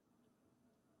 All right.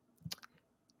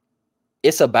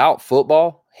 It's about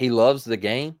football. He loves the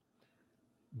game,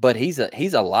 but he's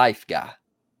a life guy.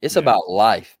 It's about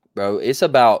life, bro. It's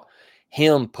about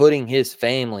him putting his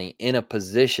family in a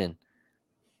position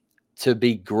to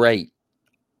be great.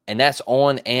 And that's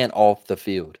on and off the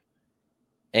field.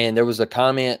 And there was a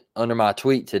comment under my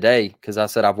tweet today, because I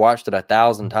said I've watched it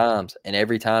 1,000 times, and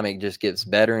every time it just gets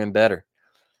better and better.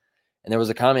 And there was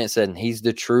a comment that said, he's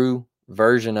the true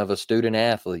version of a student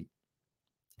athlete.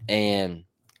 And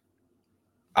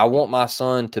I want my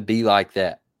son to be like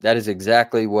that. That is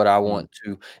exactly what I want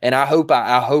to. And I hope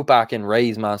I can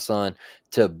raise my son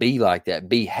to be like that,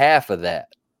 be half of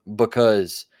that,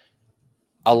 because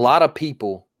a lot of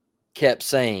people kept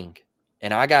saying,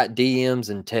 and I got DMs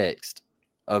and text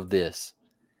of this,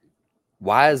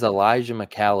 why is Elijah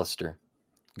McAllister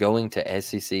going to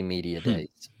SEC Media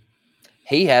Days?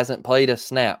 He hasn't played a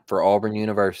snap for Auburn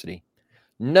University.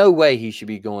 No way he should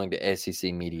be going to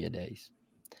SEC Media Days.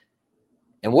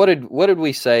 And what did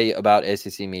we say about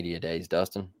SEC Media Days,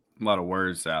 Dustin? A lot of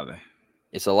word salad.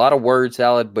 It's a lot of word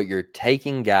salad, but you're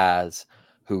taking guys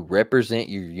who represent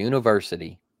your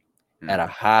university at a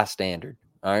high standard,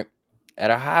 all right,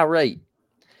 at a high rate.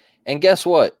 And guess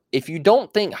what? If you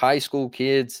don't think high school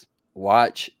kids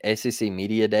watch SEC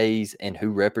Media Days and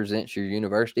who represents your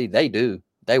university, they do.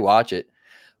 They watch it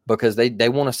because they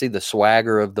want to see the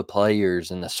swagger of the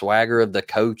players and the swagger of the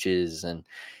coaches, and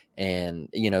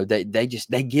you know, they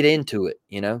get into it,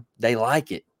 you know, they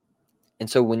like it. And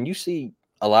so when you see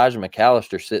Elijah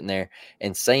McAllister sitting there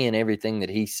and saying everything that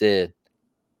he said,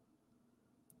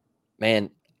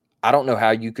 man, I don't know how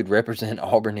you could represent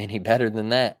Auburn any better than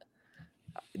that.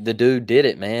 The dude did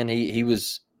it, man. He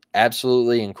was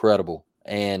absolutely incredible.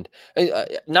 And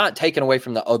not taken away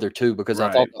from the other two, because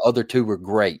I thought the other two were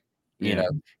great. You know,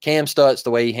 Cam Stutz, the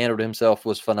way he handled himself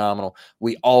was phenomenal.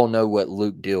 We all know what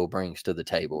Luke Dill brings to the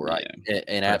table, right? Yeah.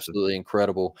 An absolutely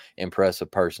incredible,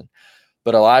 impressive person.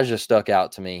 But Elijah stuck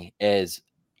out to me as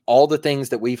all the things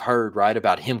that we've heard, right,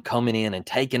 about him coming in and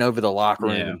taking over the locker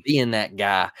room and being that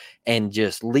guy and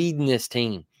just leading this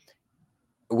team.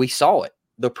 We saw it.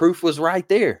 The proof was right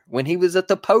there when he was at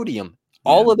the podium.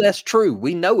 All of that's true.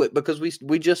 We know it because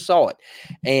we just saw it.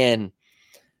 And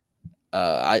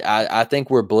I think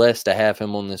we're blessed to have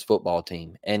him on this football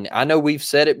team. And I know we've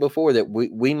said it before that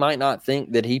we might not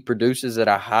think that he produces at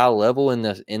a high level in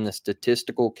the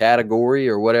statistical category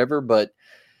or whatever, but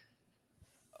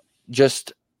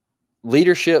just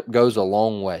leadership goes a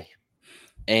long way.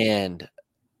 And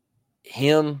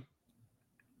him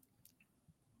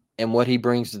and what he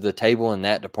brings to the table in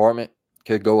that department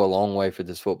could go a long way for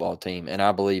this football team. And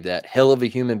I believe that. Hell of a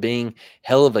human being,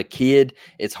 hell of a kid.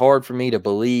 It's hard for me to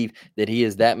believe that he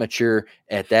is that mature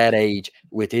at that age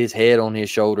with his head on his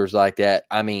shoulders like that.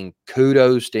 I mean,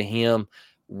 kudos to him.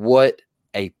 What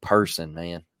a person,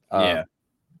 man.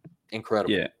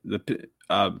 Incredible. Yeah.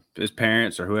 his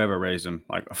parents or whoever raised him,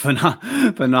 like a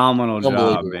phenomenal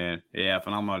job, man. Yeah,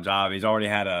 phenomenal job. He's already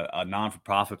had a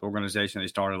non-for-profit organization he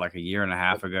started like a year and a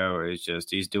half ago. It's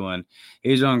just he's doing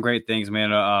great things,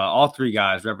 man. All three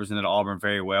guys represented Auburn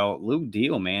very well. Luke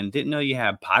Deal, man, didn't know you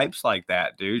had pipes like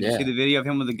that, dude. You see the video of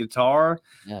him with the guitar,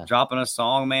 dropping a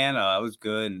song, man. It was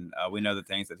good, and we know the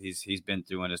things that he's been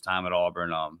through in his time at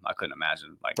Auburn. I couldn't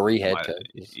imagine like 3 head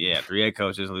coaches. Yeah, 3 head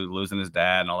coaches, losing his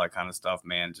dad and all that kind of stuff,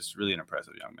 man. Just really an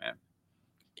impressive young man.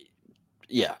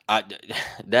 Yeah,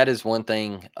 that is one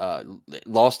thing.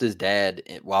 Lost his dad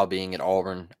while being at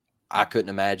Auburn. I couldn't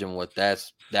imagine what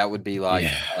that would be like.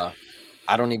 Yeah.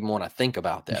 I don't even want to think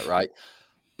about that, right?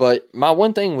 But my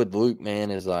one thing with Luke,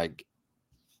 man, is like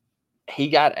he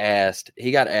got asked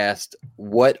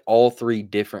what all three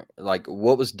different, like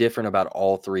what was different about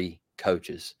all three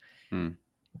coaches. And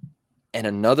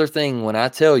another thing, when I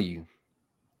tell you,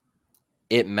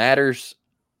 it matters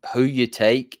who you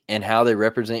take and how they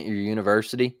represent your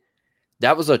university.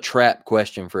 That was a trap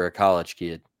question for a college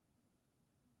kid.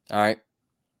 All right.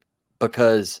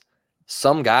 Because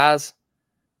some guys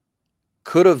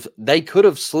could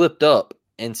have slipped up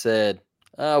and said,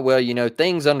 oh, well, you know,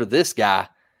 things under this guy,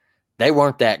 they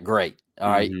weren't that great.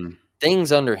 All right.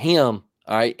 Things under him.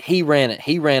 All right. He ran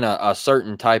a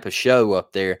certain type of show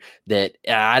up there that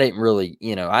I didn't really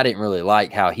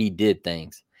like how he did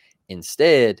things.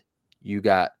 Instead, you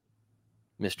got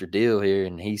Mr. Deal here,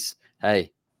 and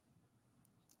hey,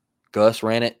 Gus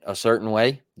ran it a certain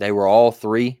way. They were all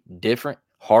three different.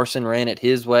 Harsin ran it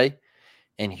his way,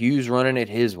 and Hugh's running it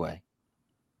his way.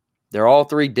 They're all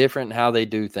three different in how they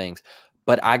do things.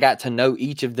 But I got to know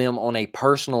each of them on a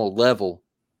personal level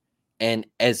and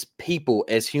as people,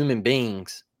 as human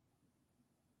beings,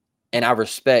 and I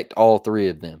respect all three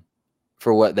of them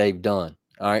for what they've done.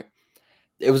 All right.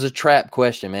 It was a trap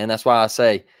question, man. That's why I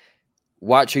say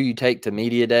watch who you take to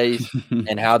media days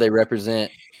and how they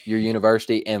represent your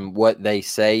university and what they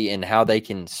say and how they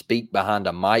can speak behind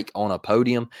a mic on a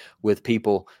podium with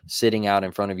people sitting out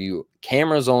in front of you,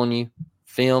 cameras on you,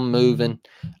 film moving.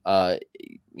 I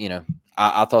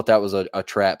thought that was a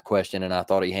trap question, and I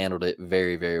thought he handled it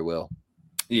very, very well.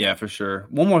 Yeah, for sure.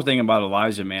 One more thing about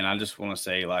Elijah, man. I just want to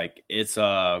say, like, it's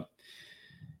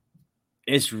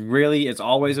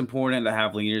always important to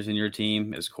have leaders in your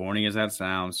team, as corny as that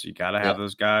sounds. You got to have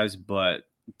those guys. But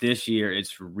this year,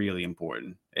 it's really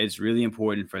important. It's really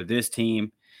important for this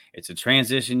team. It's a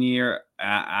transition year.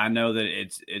 I know that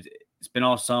it's been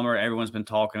all summer. Everyone's been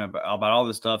talking about all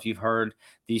this stuff. You've heard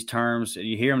these terms.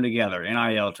 You hear them together.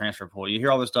 NIL, transfer portal. You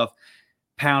hear all this stuff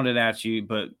pounded at you.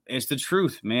 But it's the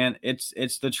truth, man.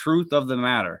 It's the truth of the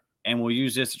matter. And we'll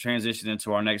use this to transition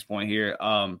into our next point here.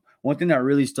 One thing that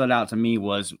really stood out to me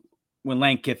was when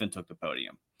Lane Kiffin took the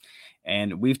podium.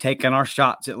 And we've taken our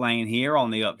shots at Lane here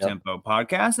on the Uptempo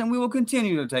podcast, and we will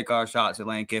continue to take our shots at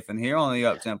Lane Kiffin here on the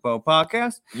Uptempo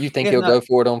podcast. You think he'll go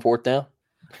for it on fourth down?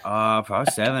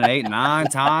 Probably 7, 8, 9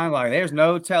 times. Like, there's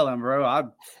no telling,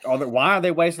 bro. Why are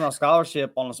they wasting a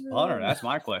scholarship on a punter? That's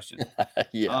my question.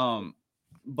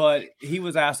 But he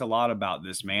was asked a lot about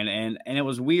this, man, and it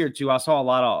was weird too. I saw a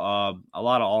lot of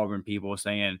Auburn people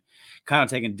saying, kind of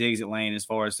taking digs at Lane as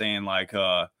far as saying like,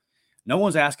 no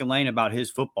one's asking Lane about his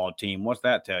football team. What's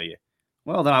that tell you?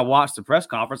 Well, then I watched the press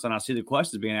conference and I see the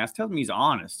questions being asked. It tells me he's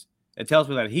honest. It tells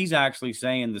me that he's actually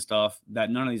saying the stuff that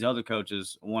none of these other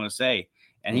coaches want to say.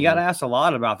 And he got asked a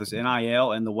lot about this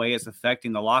NIL and the way it's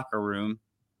affecting the locker room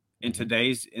in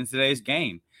today's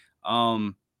game.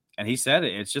 And he said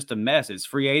it. It's just a mess. It's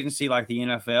free agency like the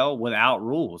NFL without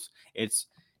rules. It's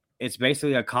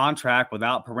basically a contract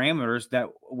without parameters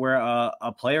where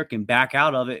a player can back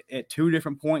out of it at 2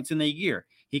 different points in the year.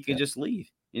 He could just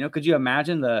leave. You know, could you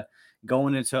imagine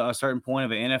going into a certain point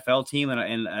of an NFL team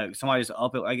and somebody's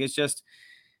up it? Like, it's just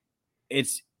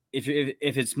if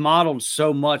it's modeled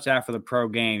so much after the pro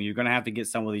game, you're going to have to get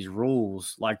some of these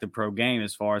rules like the pro game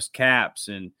as far as caps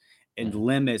and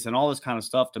limits and all this kind of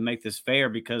stuff to make this fair,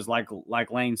 because like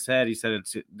Lane said, he said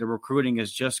the recruiting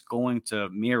is just going to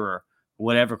mirror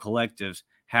whatever collectives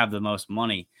have the most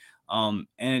money. And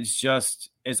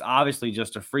it's obviously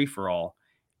just a free for all,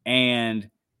 and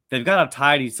they've got to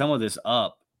tidy some of this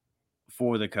up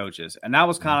for the coaches. And that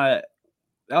was kind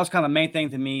of the main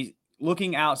thing to me,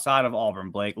 looking outside of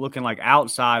Auburn, Blake, looking like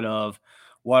outside of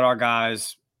what our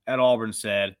guys at Auburn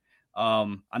said.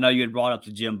 I know you had brought up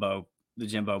the Jimbo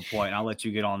point, and I'll let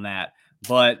you get on that.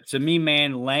 But to me,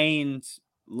 man, Lane's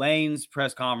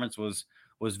press conference was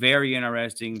very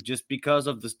interesting just because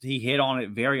of this. He hit on it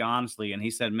very honestly, and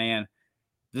he said, man,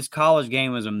 this college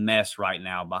game is a mess right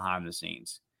now behind the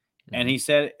scenes. And he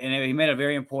said, and he made a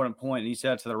very important point, and he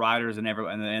said to the writers and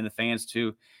everyone and the fans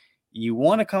too, you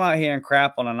want to come out here and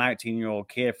crap on a 19-year-old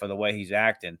kid for the way he's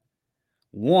acting.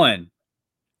 One,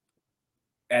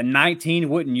 at 19,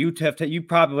 wouldn't you have you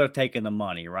probably would have taken the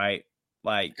money, right?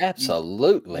 Like,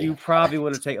 absolutely. You probably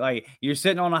would have taken, like, you're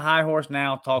sitting on a high horse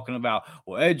now talking about,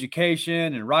 well,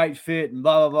 education and right fit and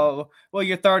blah, blah, blah. Well,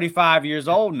 you're 35 years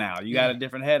old now. You got a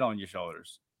different head on your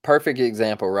shoulders. Perfect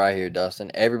example right here,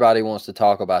 Dustin. Everybody wants to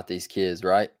talk about these kids,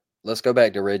 right? Let's go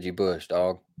back to Reggie Bush,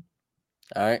 dog.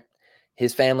 All right.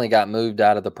 His family got moved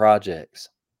out of the projects.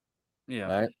 Yeah.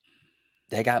 All right.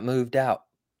 They got moved out.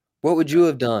 What would you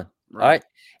have done? Right. All right.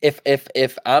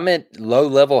 If I'm at low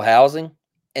level housing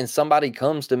and somebody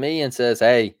comes to me and says,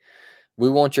 hey, we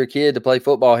want your kid to play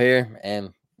football here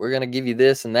and we're going to give you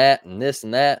this and that and this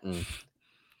and that. And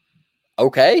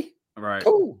okay, right.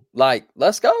 Cool. Like,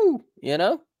 let's go,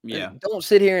 Yeah. Don't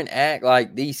sit here and act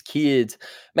like these kids,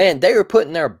 man, they were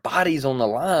putting their bodies on the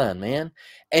line, man.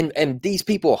 And these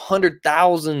people,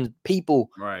 100,000 people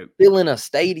filling a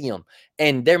stadium,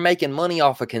 and they're making money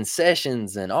off of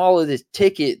concessions and all of this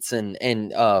tickets and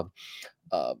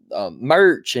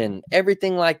merch and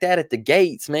everything like that at the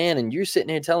gates, man. And you're sitting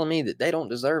here telling me that they don't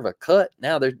deserve a cut.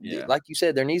 Now, like you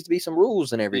said, there needs to be some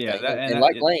rules and everything.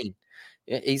 Lane,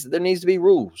 there needs to be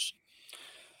rules.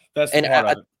 That's and part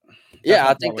of it. Yeah,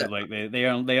 I think that like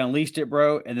they unleashed it,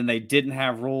 bro, and then they didn't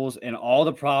have rules, and all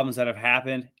the problems that have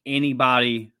happened.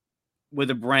 Anybody with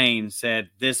a brain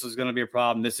said this is going to be a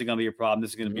problem, this is going to be a problem,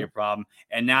 this is going to be a problem,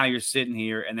 and now you're sitting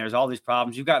here and there's all these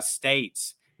problems. You've got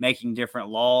states making different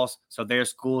laws so their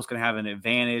schools can have an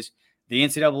advantage. The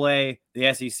NCAA,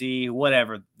 the SEC,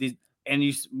 whatever. And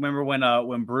you remember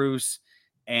when Bruce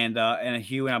and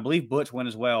Hugh and I believe Butch went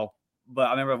as well, but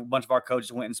I remember a bunch of our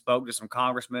coaches went and spoke to some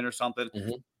congressmen or something.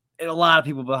 And a lot of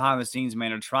people behind the scenes,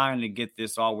 man, are trying to get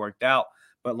this all worked out.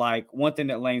 But like one thing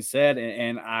that Lane said,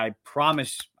 and I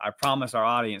promise our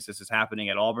audience this is happening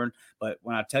at Auburn. But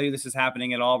when I tell you this is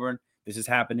happening at Auburn, this is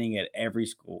happening at every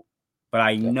school. But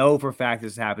I know for a fact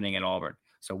this is happening at Auburn.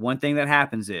 So one thing that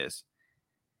happens is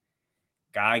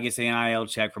guy gets the NIL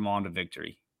check from On to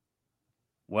Victory.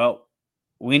 Well,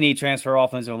 we need transfer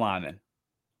offensive linemen.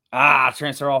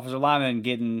 Transfer offensive linemen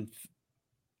getting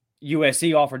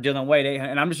USC offered Dylan Wade,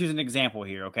 and I'm just using an example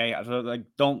here, okay? I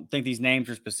don't think these names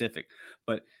are specific,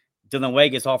 but Dylan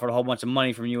Wade gets offered a whole bunch of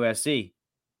money from USC.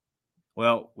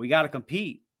 Well, we got to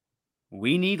compete.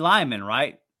 We need linemen,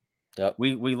 right? Yep.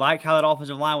 We like how that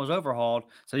offensive line was overhauled,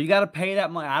 so you got to pay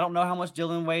that money. I don't know how much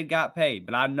Dylan Wade got paid,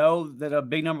 but I know that a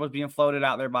big number was being floated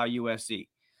out there by USC.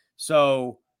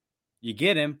 So you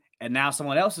get him, and now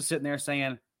someone else is sitting there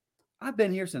saying, I've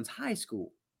been here since high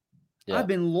school. Yeah. I've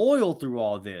been loyal through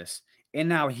all this. And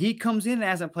now he comes in and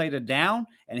hasn't played a down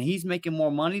and he's making more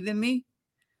money than me.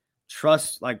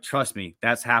 Trust me,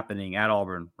 that's happening at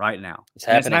Auburn right now. It's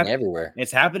happening everywhere.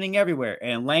 It's happening everywhere.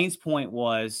 And Lane's point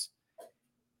was,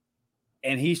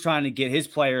 and he's trying to get his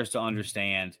players to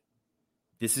understand,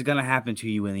 this is going to happen to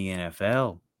you in the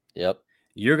NFL. Yep.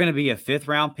 You're going to be a 5th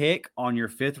round pick on your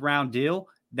 5th round deal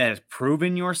that has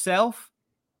proven yourself.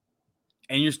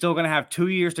 And you're still going to have 2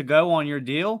 years to go on your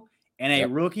deal. And a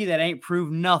rookie that ain't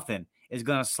proved nothing is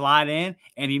going to slide in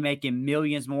and be making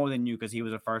millions more than you because he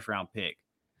was a 1st round pick.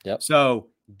 Yep. So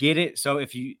get it. So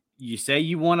if you say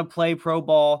you want to play pro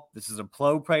ball, this is a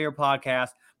pro player podcast,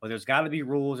 but there's got to be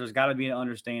rules. There's got to be an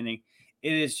understanding.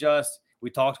 It is just,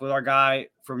 we talked with our guy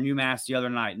from UMass the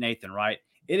other night, Nathan, right?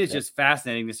 It is just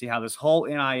fascinating to see how this whole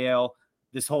NIL,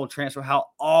 this whole transfer, how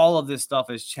all of this stuff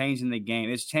is changing the game.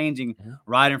 It's changing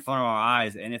right in front of our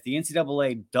eyes. And if the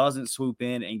NCAA doesn't swoop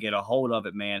in and get a hold of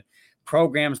it, man,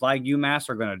 programs like UMass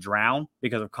are going to drown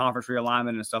because of conference realignment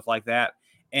and stuff like that.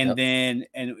 And then,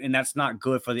 and that's not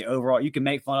good for the overall. You can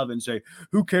make fun of it and say,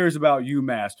 who cares about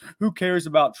UMass? Who cares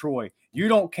about Troy? You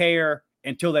don't care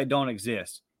until they don't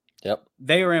exist. Yep.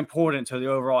 They are important to the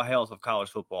overall health of college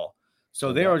football.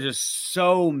 So there are just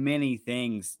so many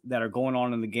things that are going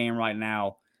on in the game right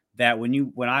now that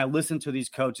when I listen to these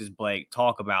coaches, Blake,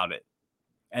 talk about it,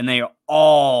 and they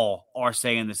all are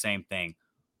saying the same thing.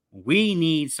 We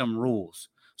need some rules.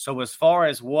 So as far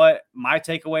as what my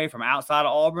takeaway from outside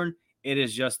of Auburn, it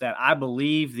is just that I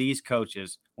believe these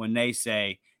coaches when they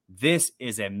say this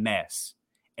is a mess.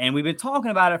 And we've been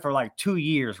talking about it for like 2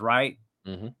 years, right?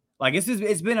 Mm-hmm. Like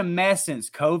it's been a mess since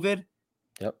COVID.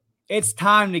 Yep. It's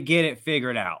time to get it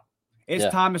figured out. It's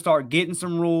time to start getting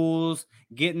some rules,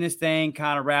 getting this thing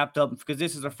kind of wrapped up because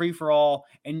this is a free-for-all.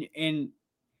 And you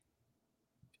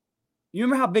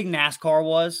remember how big NASCAR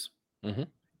was? Mm-hmm.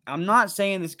 I'm not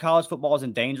saying this college football is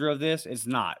in danger of this. It's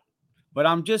not. But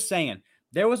I'm just saying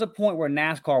there was a point where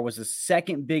NASCAR was the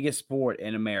 2nd biggest sport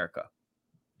in America.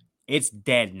 It's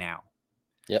dead now.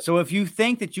 Yep. So if you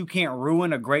think that you can't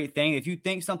ruin a great thing, if you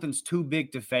think something's too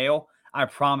big to fail, I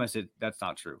promise that's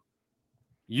not true.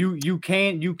 You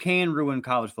can ruin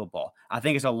college football. I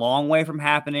think it's a long way from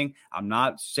happening. I'm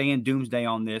not saying doomsday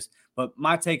on this, but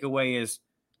my takeaway is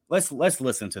let's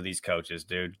listen to these coaches,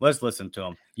 dude. Let's listen to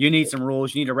them. You need some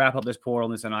rules. You need to wrap up this portal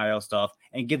and this NIL stuff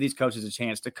and give these coaches a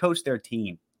chance to coach their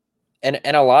team. And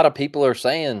a lot of people are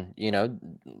saying,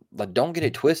 like, don't get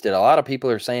it twisted. A lot of people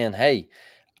are saying, hey,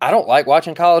 I don't like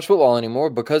watching college football anymore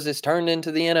because it's turned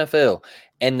into the NFL.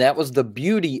 And that was the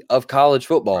beauty of college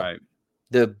football. Right.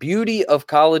 The beauty of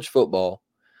college football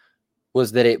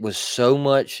was that it was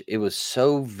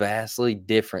so vastly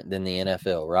different than the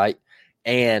NFL, right?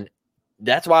 And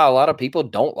that's why a lot of people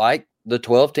don't like the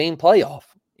 12-team playoff,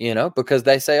 because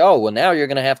they say, oh, well, now you're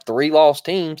going to have 3 lost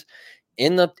teams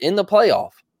in the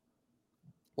playoff.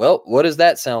 Well, what does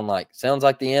that sound like? Sounds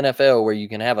like the NFL where you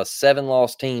can have a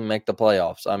 7-loss team make the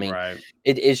playoffs. I mean, right.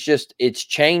 It's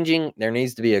changing. There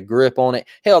needs to be a grip on it.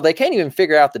 Hell, they can't even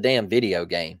figure out the damn video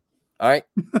game. All right.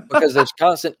 Because there's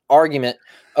constant argument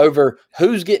over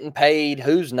who's getting paid,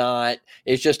 who's not.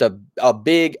 It's just a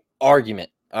big argument.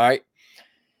 All right.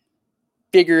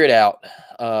 Figure it out.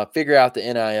 Figure out the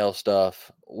NIL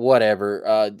stuff.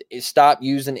 Whatever. Stop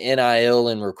using NIL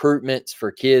in recruitments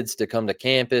for kids to come to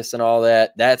campus and all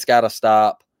that. That's got to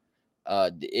stop.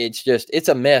 It's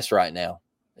a mess right now.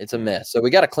 It's a mess. So we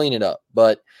got to clean it up.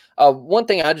 But one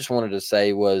thing I just wanted to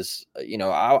say was,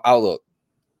 I'll look.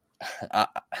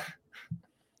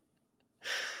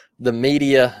 The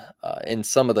media and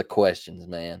some of the questions,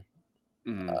 man.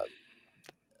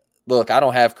 Look, I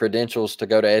don't have credentials to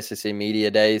go to SEC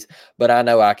Media Days, but I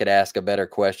know I could ask a better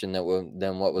question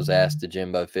than what was asked to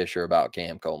Jimbo Fisher about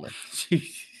Cam Coleman.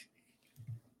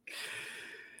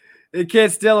 The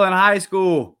kid's still in high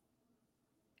school.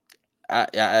 I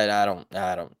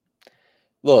don't.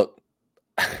 Look,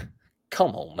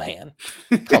 come on, man.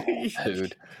 Come on,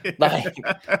 dude. Like,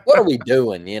 what are we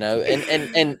doing?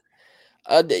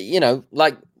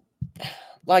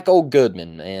 Like old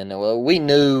Goodman, man. Well, we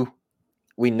knew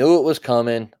it was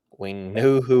coming. We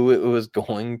knew who it was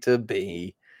going to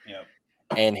be. Yep.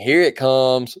 And here it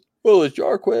comes. Well, it's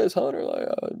Jarquez Hunter. Like,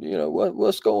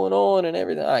 what's going on and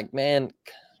everything. Like, man,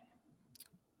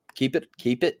 keep it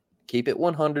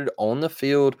 100 on the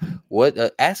field.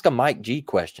 What? Ask a Mike G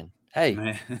question.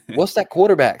 Hey, what's that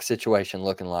quarterback situation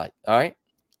looking like? All right,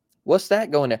 what's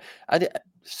that going there?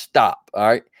 Stop. All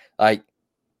right, like,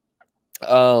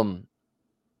 and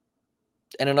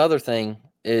another thing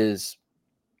is,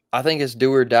 I think it's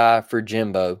do or die for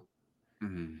Jimbo.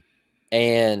 Mm-hmm.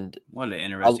 And what an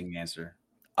interesting answer.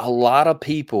 A lot of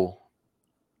people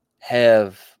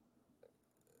have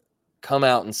come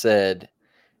out and said,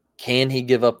 can he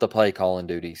give up the play calling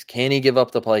duties? Can he give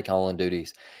up the play calling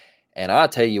duties? And I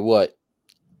tell you what,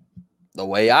 the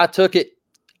way I took it,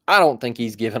 I don't think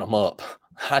he's giving them up.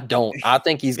 I don't. I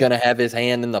think he's going to have his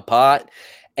hand in the pot.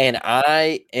 And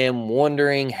I am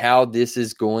wondering how this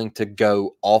is going to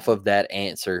go off of that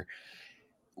answer.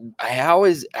 How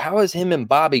is him and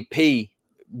Bobby P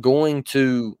going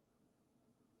to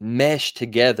mesh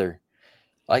together?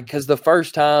 Like, because the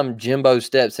first time Jimbo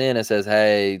steps in and says,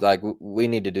 hey, like, we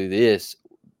need to do this,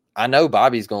 I know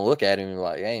Bobby's going to look at him and be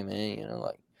like, hey, man,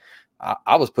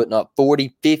 I was putting up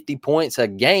 40, 50 points a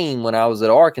game when I was at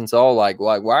Arkansas. Like,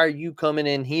 why are you coming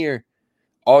in here?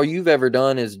 All you've ever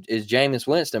done is Jameis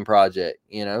Winston project,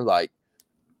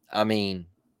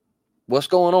 what's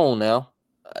going on now?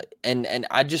 And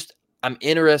I'm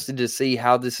interested to see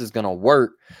how this is going to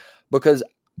work, because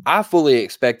I fully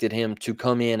expected him to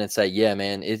come in and say, yeah,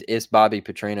 man, it's Bobby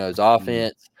Petrino's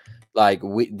offense. Like,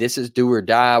 this is do or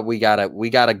die. We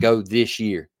gotta go this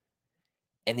year.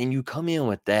 And then you come in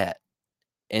with that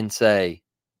and say,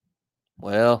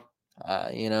 well,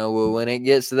 when it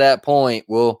gets to that point,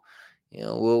 we'll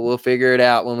figure it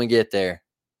out when we get there.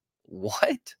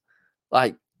 What?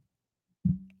 Like,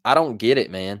 I don't get it,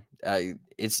 man.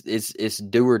 It's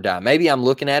do or die. Maybe I'm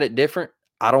looking at it different.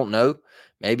 I don't know.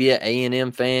 Maybe an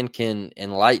A&M fan can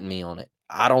enlighten me on it.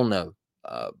 I don't know.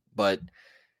 But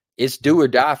it's do or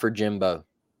die for Jimbo.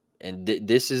 And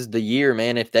this is the year,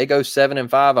 man. If they go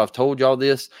 7-5, I've told y'all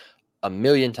this a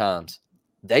million times.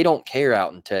 They don't care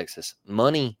out in Texas.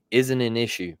 Money isn't an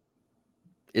issue.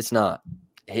 It's not.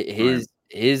 His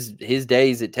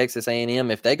days at Texas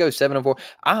A&M, if they go 7-4,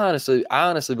 I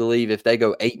honestly believe if they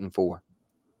go 8-4,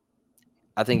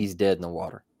 I think he's dead in the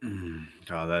water.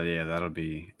 Oh, that'll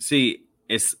be. See,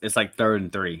 it's like 3rd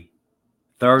and 3,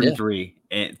 3rd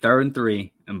and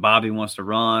 3, and Bobby wants to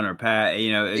run or pat.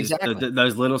 Exactly.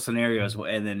 Those little scenarios,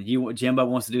 and then Jimbo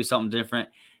wants to do something different.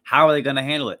 How are they going to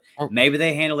handle it? Maybe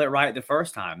they handle it right the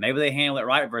first time. Maybe they handle it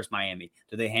right versus Miami.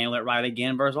 Do they handle it right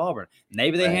again versus Auburn?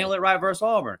 Maybe they handle it right versus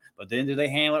Auburn. But then do they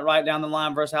handle it right down the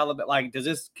line versus Alabama? Like,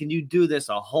 can you do this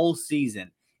a whole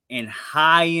season in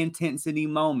high intensity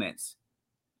moments?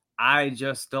 I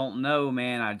just don't know,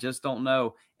 man. I just don't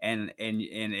know. And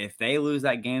if they lose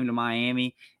that game to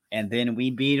Miami and then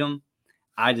we beat them,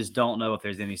 I just don't know if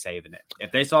there's any saving it.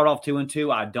 If they start off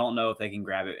 2-2, I don't know if they can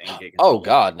grab it and get control. Oh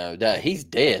God, no! He's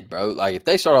dead, bro. Like if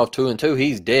they start off 2-2,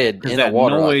 he's dead in that the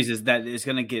water. Noise is that it's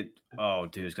gonna get. Oh,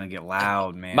 dude, it's gonna get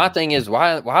loud, man. My thing is,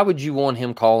 why would you want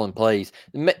him calling plays?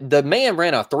 The man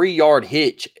ran a 3-yard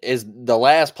hitch as the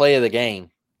last play of the game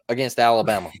against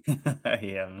Alabama.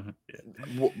 Yeah.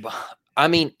 I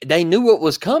mean, they knew what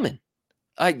was coming.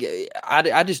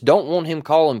 I just don't want him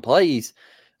calling plays.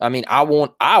 I mean, I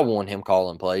want him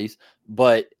calling plays,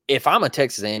 but if I'm a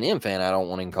Texas A&M fan, I don't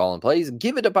want him calling plays.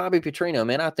 Give it to Bobby Petrino,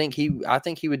 man. I think he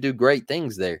would do great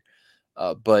things there.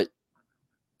 But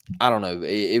I don't know.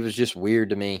 It was just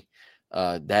weird to me,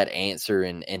 that answer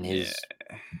and his.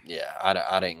 Yeah,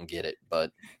 I didn't get it,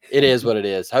 but it is what it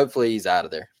is. Hopefully he's out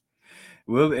of there.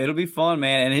 Well, it'll be fun,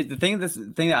 man. And the thing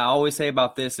that I always say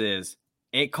about this is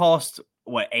it costs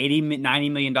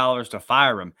 $80-90 million to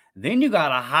fire him. Then you got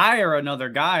to hire another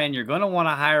guy, and you're going to want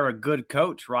to hire a good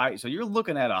coach, right? So you're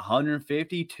looking at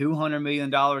 $150-200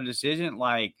 million decision.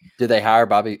 Like, did they hire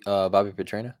Bobby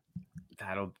Petrino?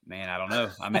 I don't know.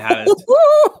 I mean,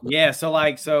 yeah.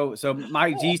 So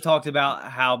Mike G's talked about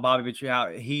how how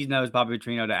he knows Bobby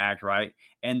Petrino to act right,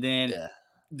 and then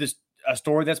a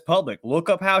story that's public. Look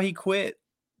up how he quit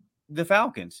the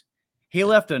Falcons. He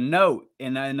left a note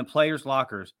in the players'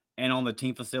 lockers and on the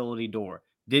team facility door.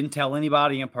 Didn't tell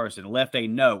anybody in person. Left a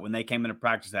note when they came into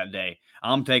practice that day.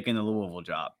 I'm taking the Louisville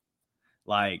job.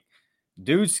 Like,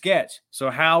 dude, sketch. So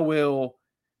how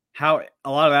a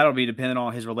lot of that will be dependent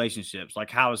on his relationships.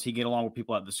 Like, how does he get along with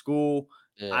people at the school?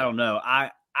 Yeah. I don't know.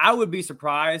 I would be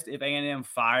surprised if A&M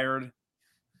fired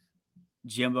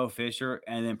Jimbo Fisher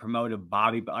and then promoted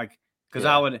Bobby. Like, because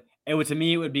to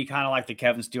me, it would be kind of like the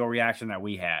Kevin Steele reaction that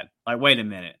we had. Like, wait a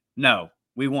minute. No,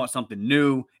 we want something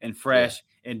new and fresh. Yeah.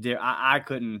 And I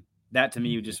couldn't, that to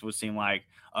me just would seem like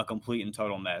a complete and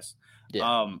total mess.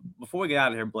 Yeah. Before we get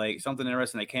out of here, Blake, something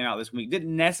interesting that came out this week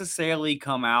didn't necessarily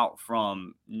come out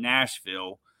from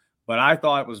Nashville, but I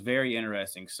thought it was very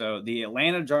interesting. So the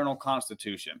Atlanta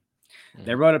Journal-Constitution,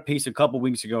 they wrote a piece a couple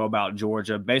weeks ago about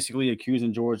Georgia, basically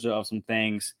accusing Georgia of some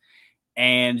things.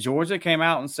 And Georgia came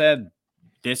out and said,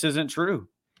 this isn't true.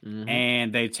 Mm-hmm.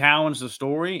 And they challenged the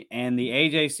story, and the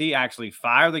AJC actually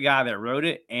fired the guy that wrote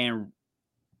it. And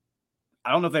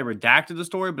I don't know if they redacted the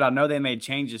story, but I know they made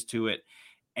changes to it.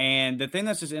 And the thing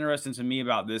that's just interesting to me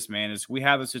about this, man, is we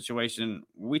have a situation,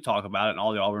 we talk about it, and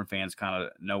all the Auburn fans kind of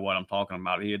know what I'm talking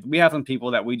about here. We have some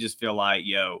people that we just feel like,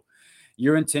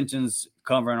 your intentions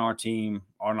covering our team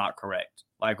are not correct.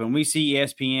 Like when we see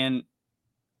ESPN,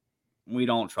 we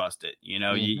don't trust it.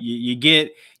 You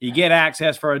get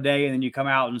access for a day, and then you come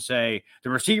out and say the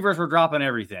receivers were dropping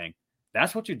everything.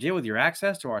 That's what you did with your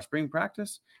access to our spring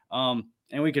practice. And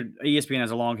ESPN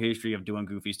has a long history of doing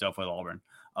goofy stuff with Auburn.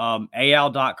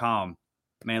 AL.com.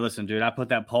 Man, listen, dude, I put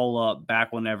that poll up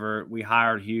back whenever we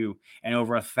hired Hugh, and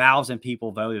over 1,000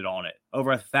 people voted on it.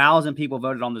 Over 1,000 people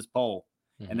voted on this poll.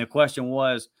 Mm-hmm. And the question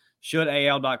was, should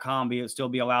AL.com still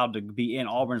be allowed to be in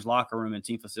Auburn's locker room and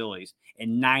team facilities?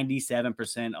 And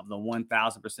 97% of the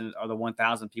 1,000% or the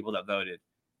 1,000 people that voted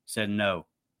said no.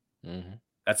 Mm-hmm.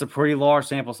 That's a pretty large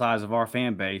sample size of our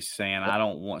fan base saying I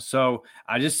don't want. So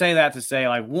I just say that to say,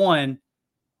 like, one,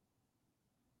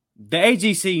 the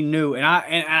AGC knew, and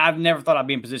I've never thought I'd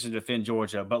be in position to defend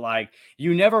Georgia, but like,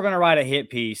 you're never going to write a hit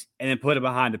piece and then put it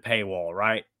behind a paywall,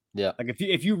 right? Yeah. Like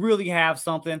if you really have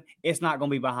something, it's not going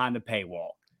to be behind the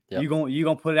paywall. Yep. You're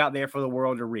going to put it out there for the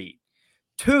world to read.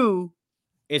 Two,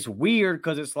 it's weird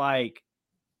because it's like,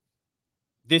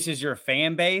 this is your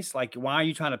fan base. Like, why are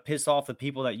you trying to piss off the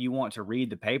people that you want to read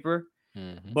the paper?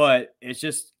 Mm-hmm. But it's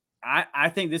just, I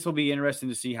think this will be interesting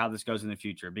to see how this goes in the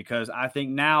future, because I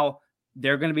think now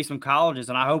there are going to be some colleges,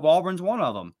 and I hope Auburn's one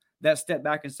of them, that step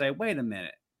back and say, wait a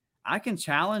minute, I can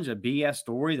challenge a BS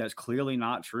story that's clearly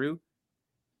not true.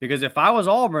 Because if I was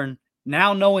Auburn,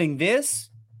 now knowing this,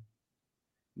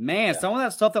 man, some of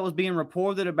that stuff that was being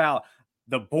reported about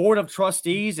the board of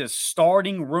trustees is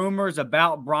starting rumors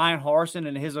about Brian Harsin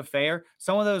and his affair.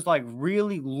 Some of those like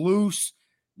really loose,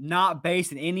 not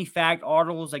based in any fact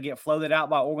articles that get floated out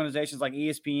by organizations like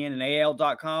ESPN and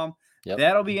AL.com. Yep.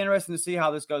 That'll be interesting to see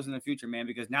how this goes in the future, man,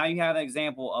 because now you have an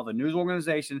example of a news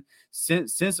organization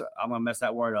since I'm going to mess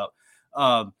that word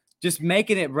up. Just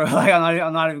making it, bro. Like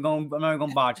I'm not even going to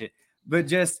botch it, but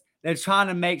just they're trying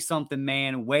to make something,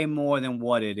 man, way more than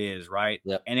what it is, right?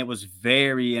 Yep. And it was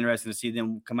very interesting to see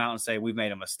them come out and say we've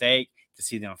made a mistake, to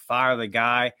see them fire the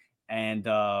guy. And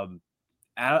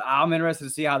I'm interested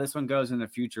to see how this one goes in the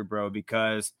future, bro,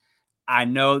 because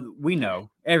we know,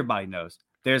 everybody knows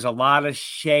there's a lot of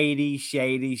shady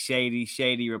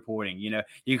reporting. You know,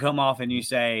 you come off and you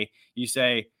say,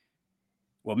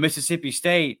 well, Mississippi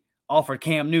State offered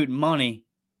Cam Newton money,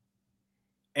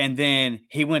 and then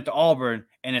he went to Auburn,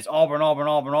 and it's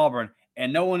Auburn,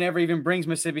 and no one ever even brings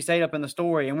Mississippi State up in the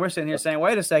story. And we're sitting here saying,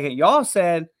 wait a second, y'all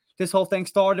said this whole thing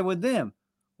started with them.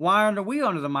 Why aren't we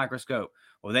under the microscope?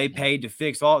 Well, they paid to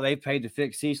fix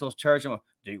Cecil's church.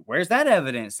 Dude, where's that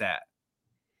evidence at?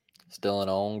 Still an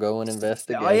ongoing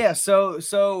investigation. Oh yeah,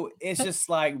 so it's just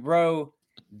like, bro,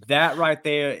 that right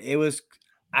there,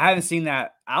 I haven't seen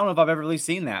that. I don't know if I've ever really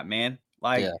seen that, man.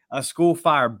 Like a school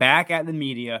fire back at the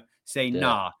media, say,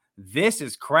 nah, this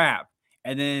is crap.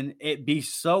 And then it be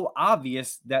so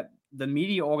obvious that the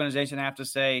media organization have to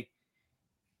say,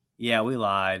 yeah, we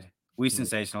lied. We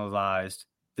sensationalized.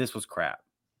 This was crap.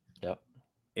 Yep.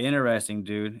 Interesting,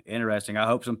 dude. Interesting. I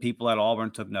hope some people at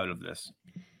Auburn took note of this.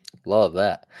 Love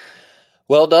that.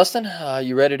 Well, Dustin,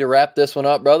 you ready to wrap this one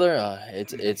up, brother?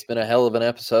 It's been a hell of an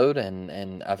episode,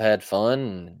 and I've had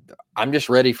fun. I'm just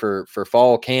ready for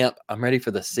fall camp. I'm ready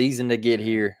for the season to get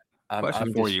here.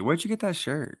 Question for you. Where'd you get that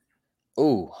shirt?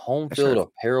 Oh,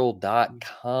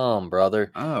 homefieldapparel.com,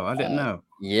 brother. Oh, I didn't know.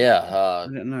 Yeah. I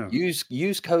didn't know.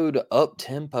 Use code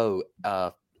UPTEMPO,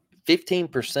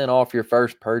 15% off your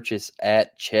first purchase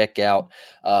at checkout.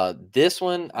 This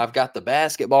one, I've got the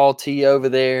basketball tee over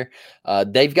there.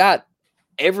 They've got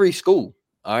every school.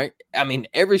 All right. I mean,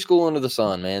 every school under the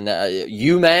sun, man.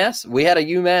 UMass. We had a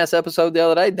UMass episode the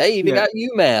other day. They even got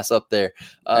UMass up there.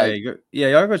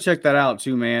 Y'all go check that out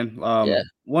too, man.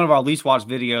 One of our least watched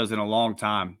videos in a long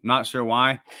time. Not sure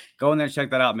why. Go in there and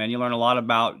check that out, man. You learn a lot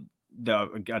about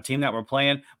a team that we're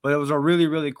playing, but it was a really,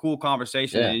 really cool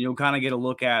conversation, and you'll kind of get a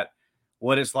look at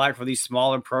what it's like for these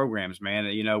smaller programs, man.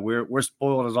 You know, we're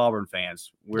spoiled as Auburn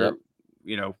fans.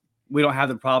 We don't have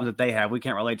the problems that they have. We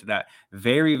can't relate to that.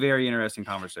 Very, very interesting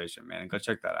conversation, man. Go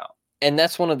check that out. And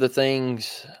that's one of the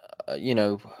things,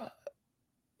 I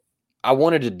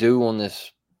wanted to do on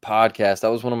this podcast.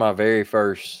 That was one of my very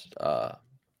first,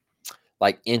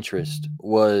 interest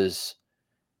was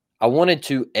I wanted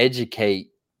to educate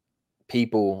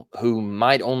people who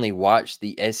might only watch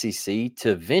the SEC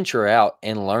to venture out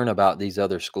and learn about these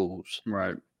other schools.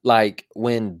 Right. Like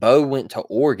when Bo went to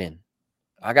Oregon,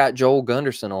 I got Joel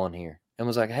Gunderson on here and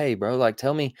was like, hey, bro, like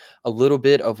tell me a little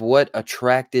bit of what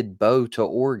attracted Bo to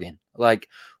Oregon. Like,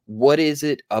 what is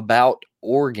it about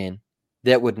Oregon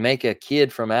that would make a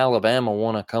kid from Alabama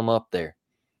want to come up there?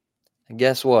 And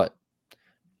guess what?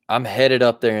 I'm headed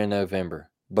up there in November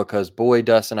because, boy,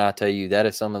 Dustin, I tell you, that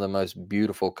is some of the most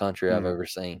beautiful country I've ever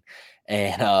seen.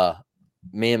 And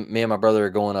me and my brother are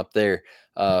going up there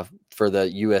for the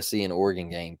USC and Oregon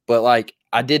game. But, like,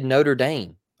 I did Notre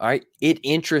Dame. All right. It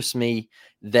interests me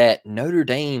that Notre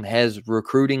Dame has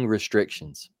recruiting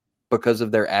restrictions because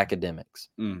of their academics.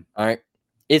 All right.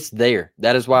 It's there.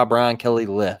 That is why Brian Kelly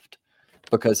left,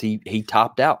 because he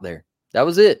topped out there. That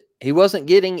was it. He wasn't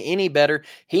getting any better.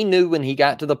 He knew when he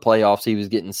got to the playoffs, he was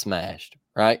getting smashed,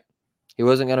 right? He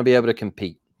wasn't going to be able to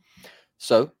compete.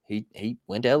 So he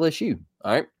went to LSU.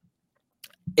 All right.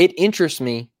 It interests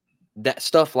me that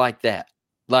stuff like that,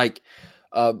 like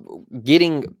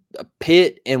getting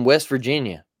Pitt in West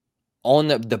Virginia on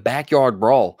the backyard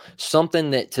brawl, something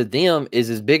that to them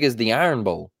is as big as the Iron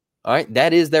Bowl. All right.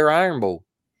 That is their Iron Bowl.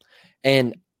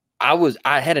 And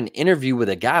I had an interview with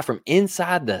a guy from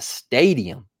inside the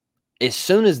stadium. As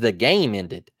soon as the game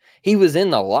ended, he was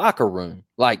in the locker room,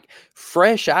 like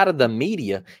fresh out of the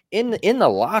media in the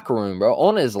locker room, bro,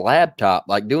 on his laptop,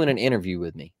 like doing an interview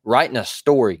with me, writing a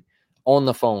story on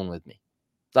the phone with me.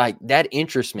 Like, that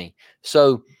interests me.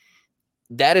 So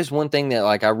that is one thing that,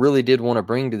 like, I really did want to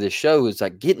bring to this show is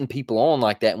like getting people on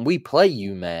like that. And we play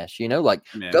UMass,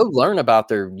 go learn about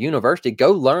their university,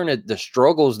 go learn the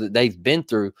struggles that they've been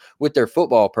through with their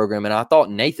football program. And I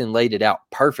thought Nathan laid it out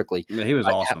perfectly. Yeah, he was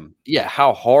awesome.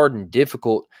 How hard and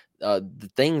difficult the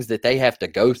things that they have to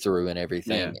go through and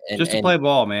everything. Yeah. Just to play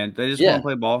ball, man. They just want to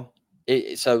play ball.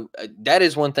 So that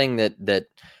is one thing that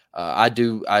I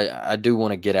do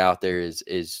want to get out there is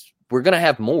we're going to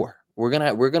have more. We're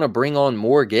gonna bring on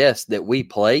more guests that we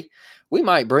play. We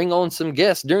might bring on some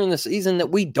guests during the season that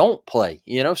we don't play,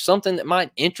 something that might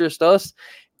interest us.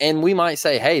 And we might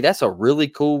say, hey, that's a really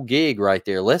cool gig right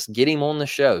there. Let's get him on the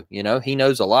show. He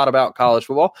knows a lot about college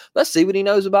football. Let's see what he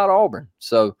knows about Auburn.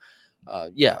 So,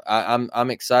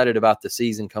 I'm excited about the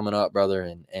season coming up,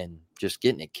 brother. And just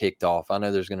getting it kicked off. I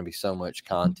know there's going to be so much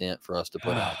content for us to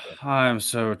put out there. I'm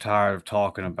so tired of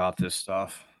talking about this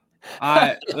stuff.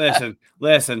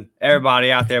 Listen,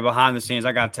 everybody out there behind the scenes,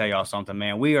 I got to tell y'all something,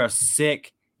 man. We are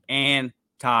sick and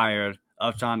tired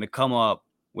of trying to come up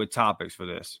with topics for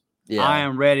this. Yeah. I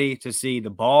am ready to see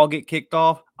the ball get kicked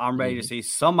off. I'm ready to see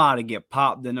somebody get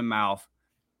popped in the mouth.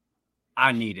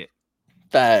 I need it.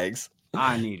 Thanks.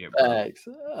 I need it, bro. Thanks.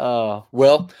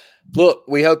 Well, look,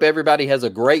 we hope everybody has a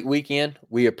great weekend.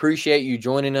 We appreciate you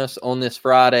joining us on this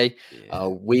Friday. Yeah.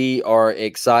 We are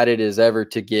excited as ever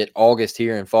to get August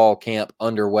here in fall camp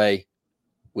underway.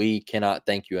 We cannot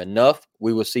thank you enough.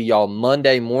 We will see y'all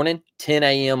Monday morning, 10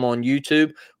 a.m. on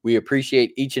YouTube. We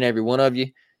appreciate each and every one of you.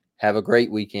 Have a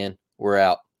great weekend. We're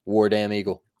out. War Damn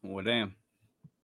Eagle. War Damn.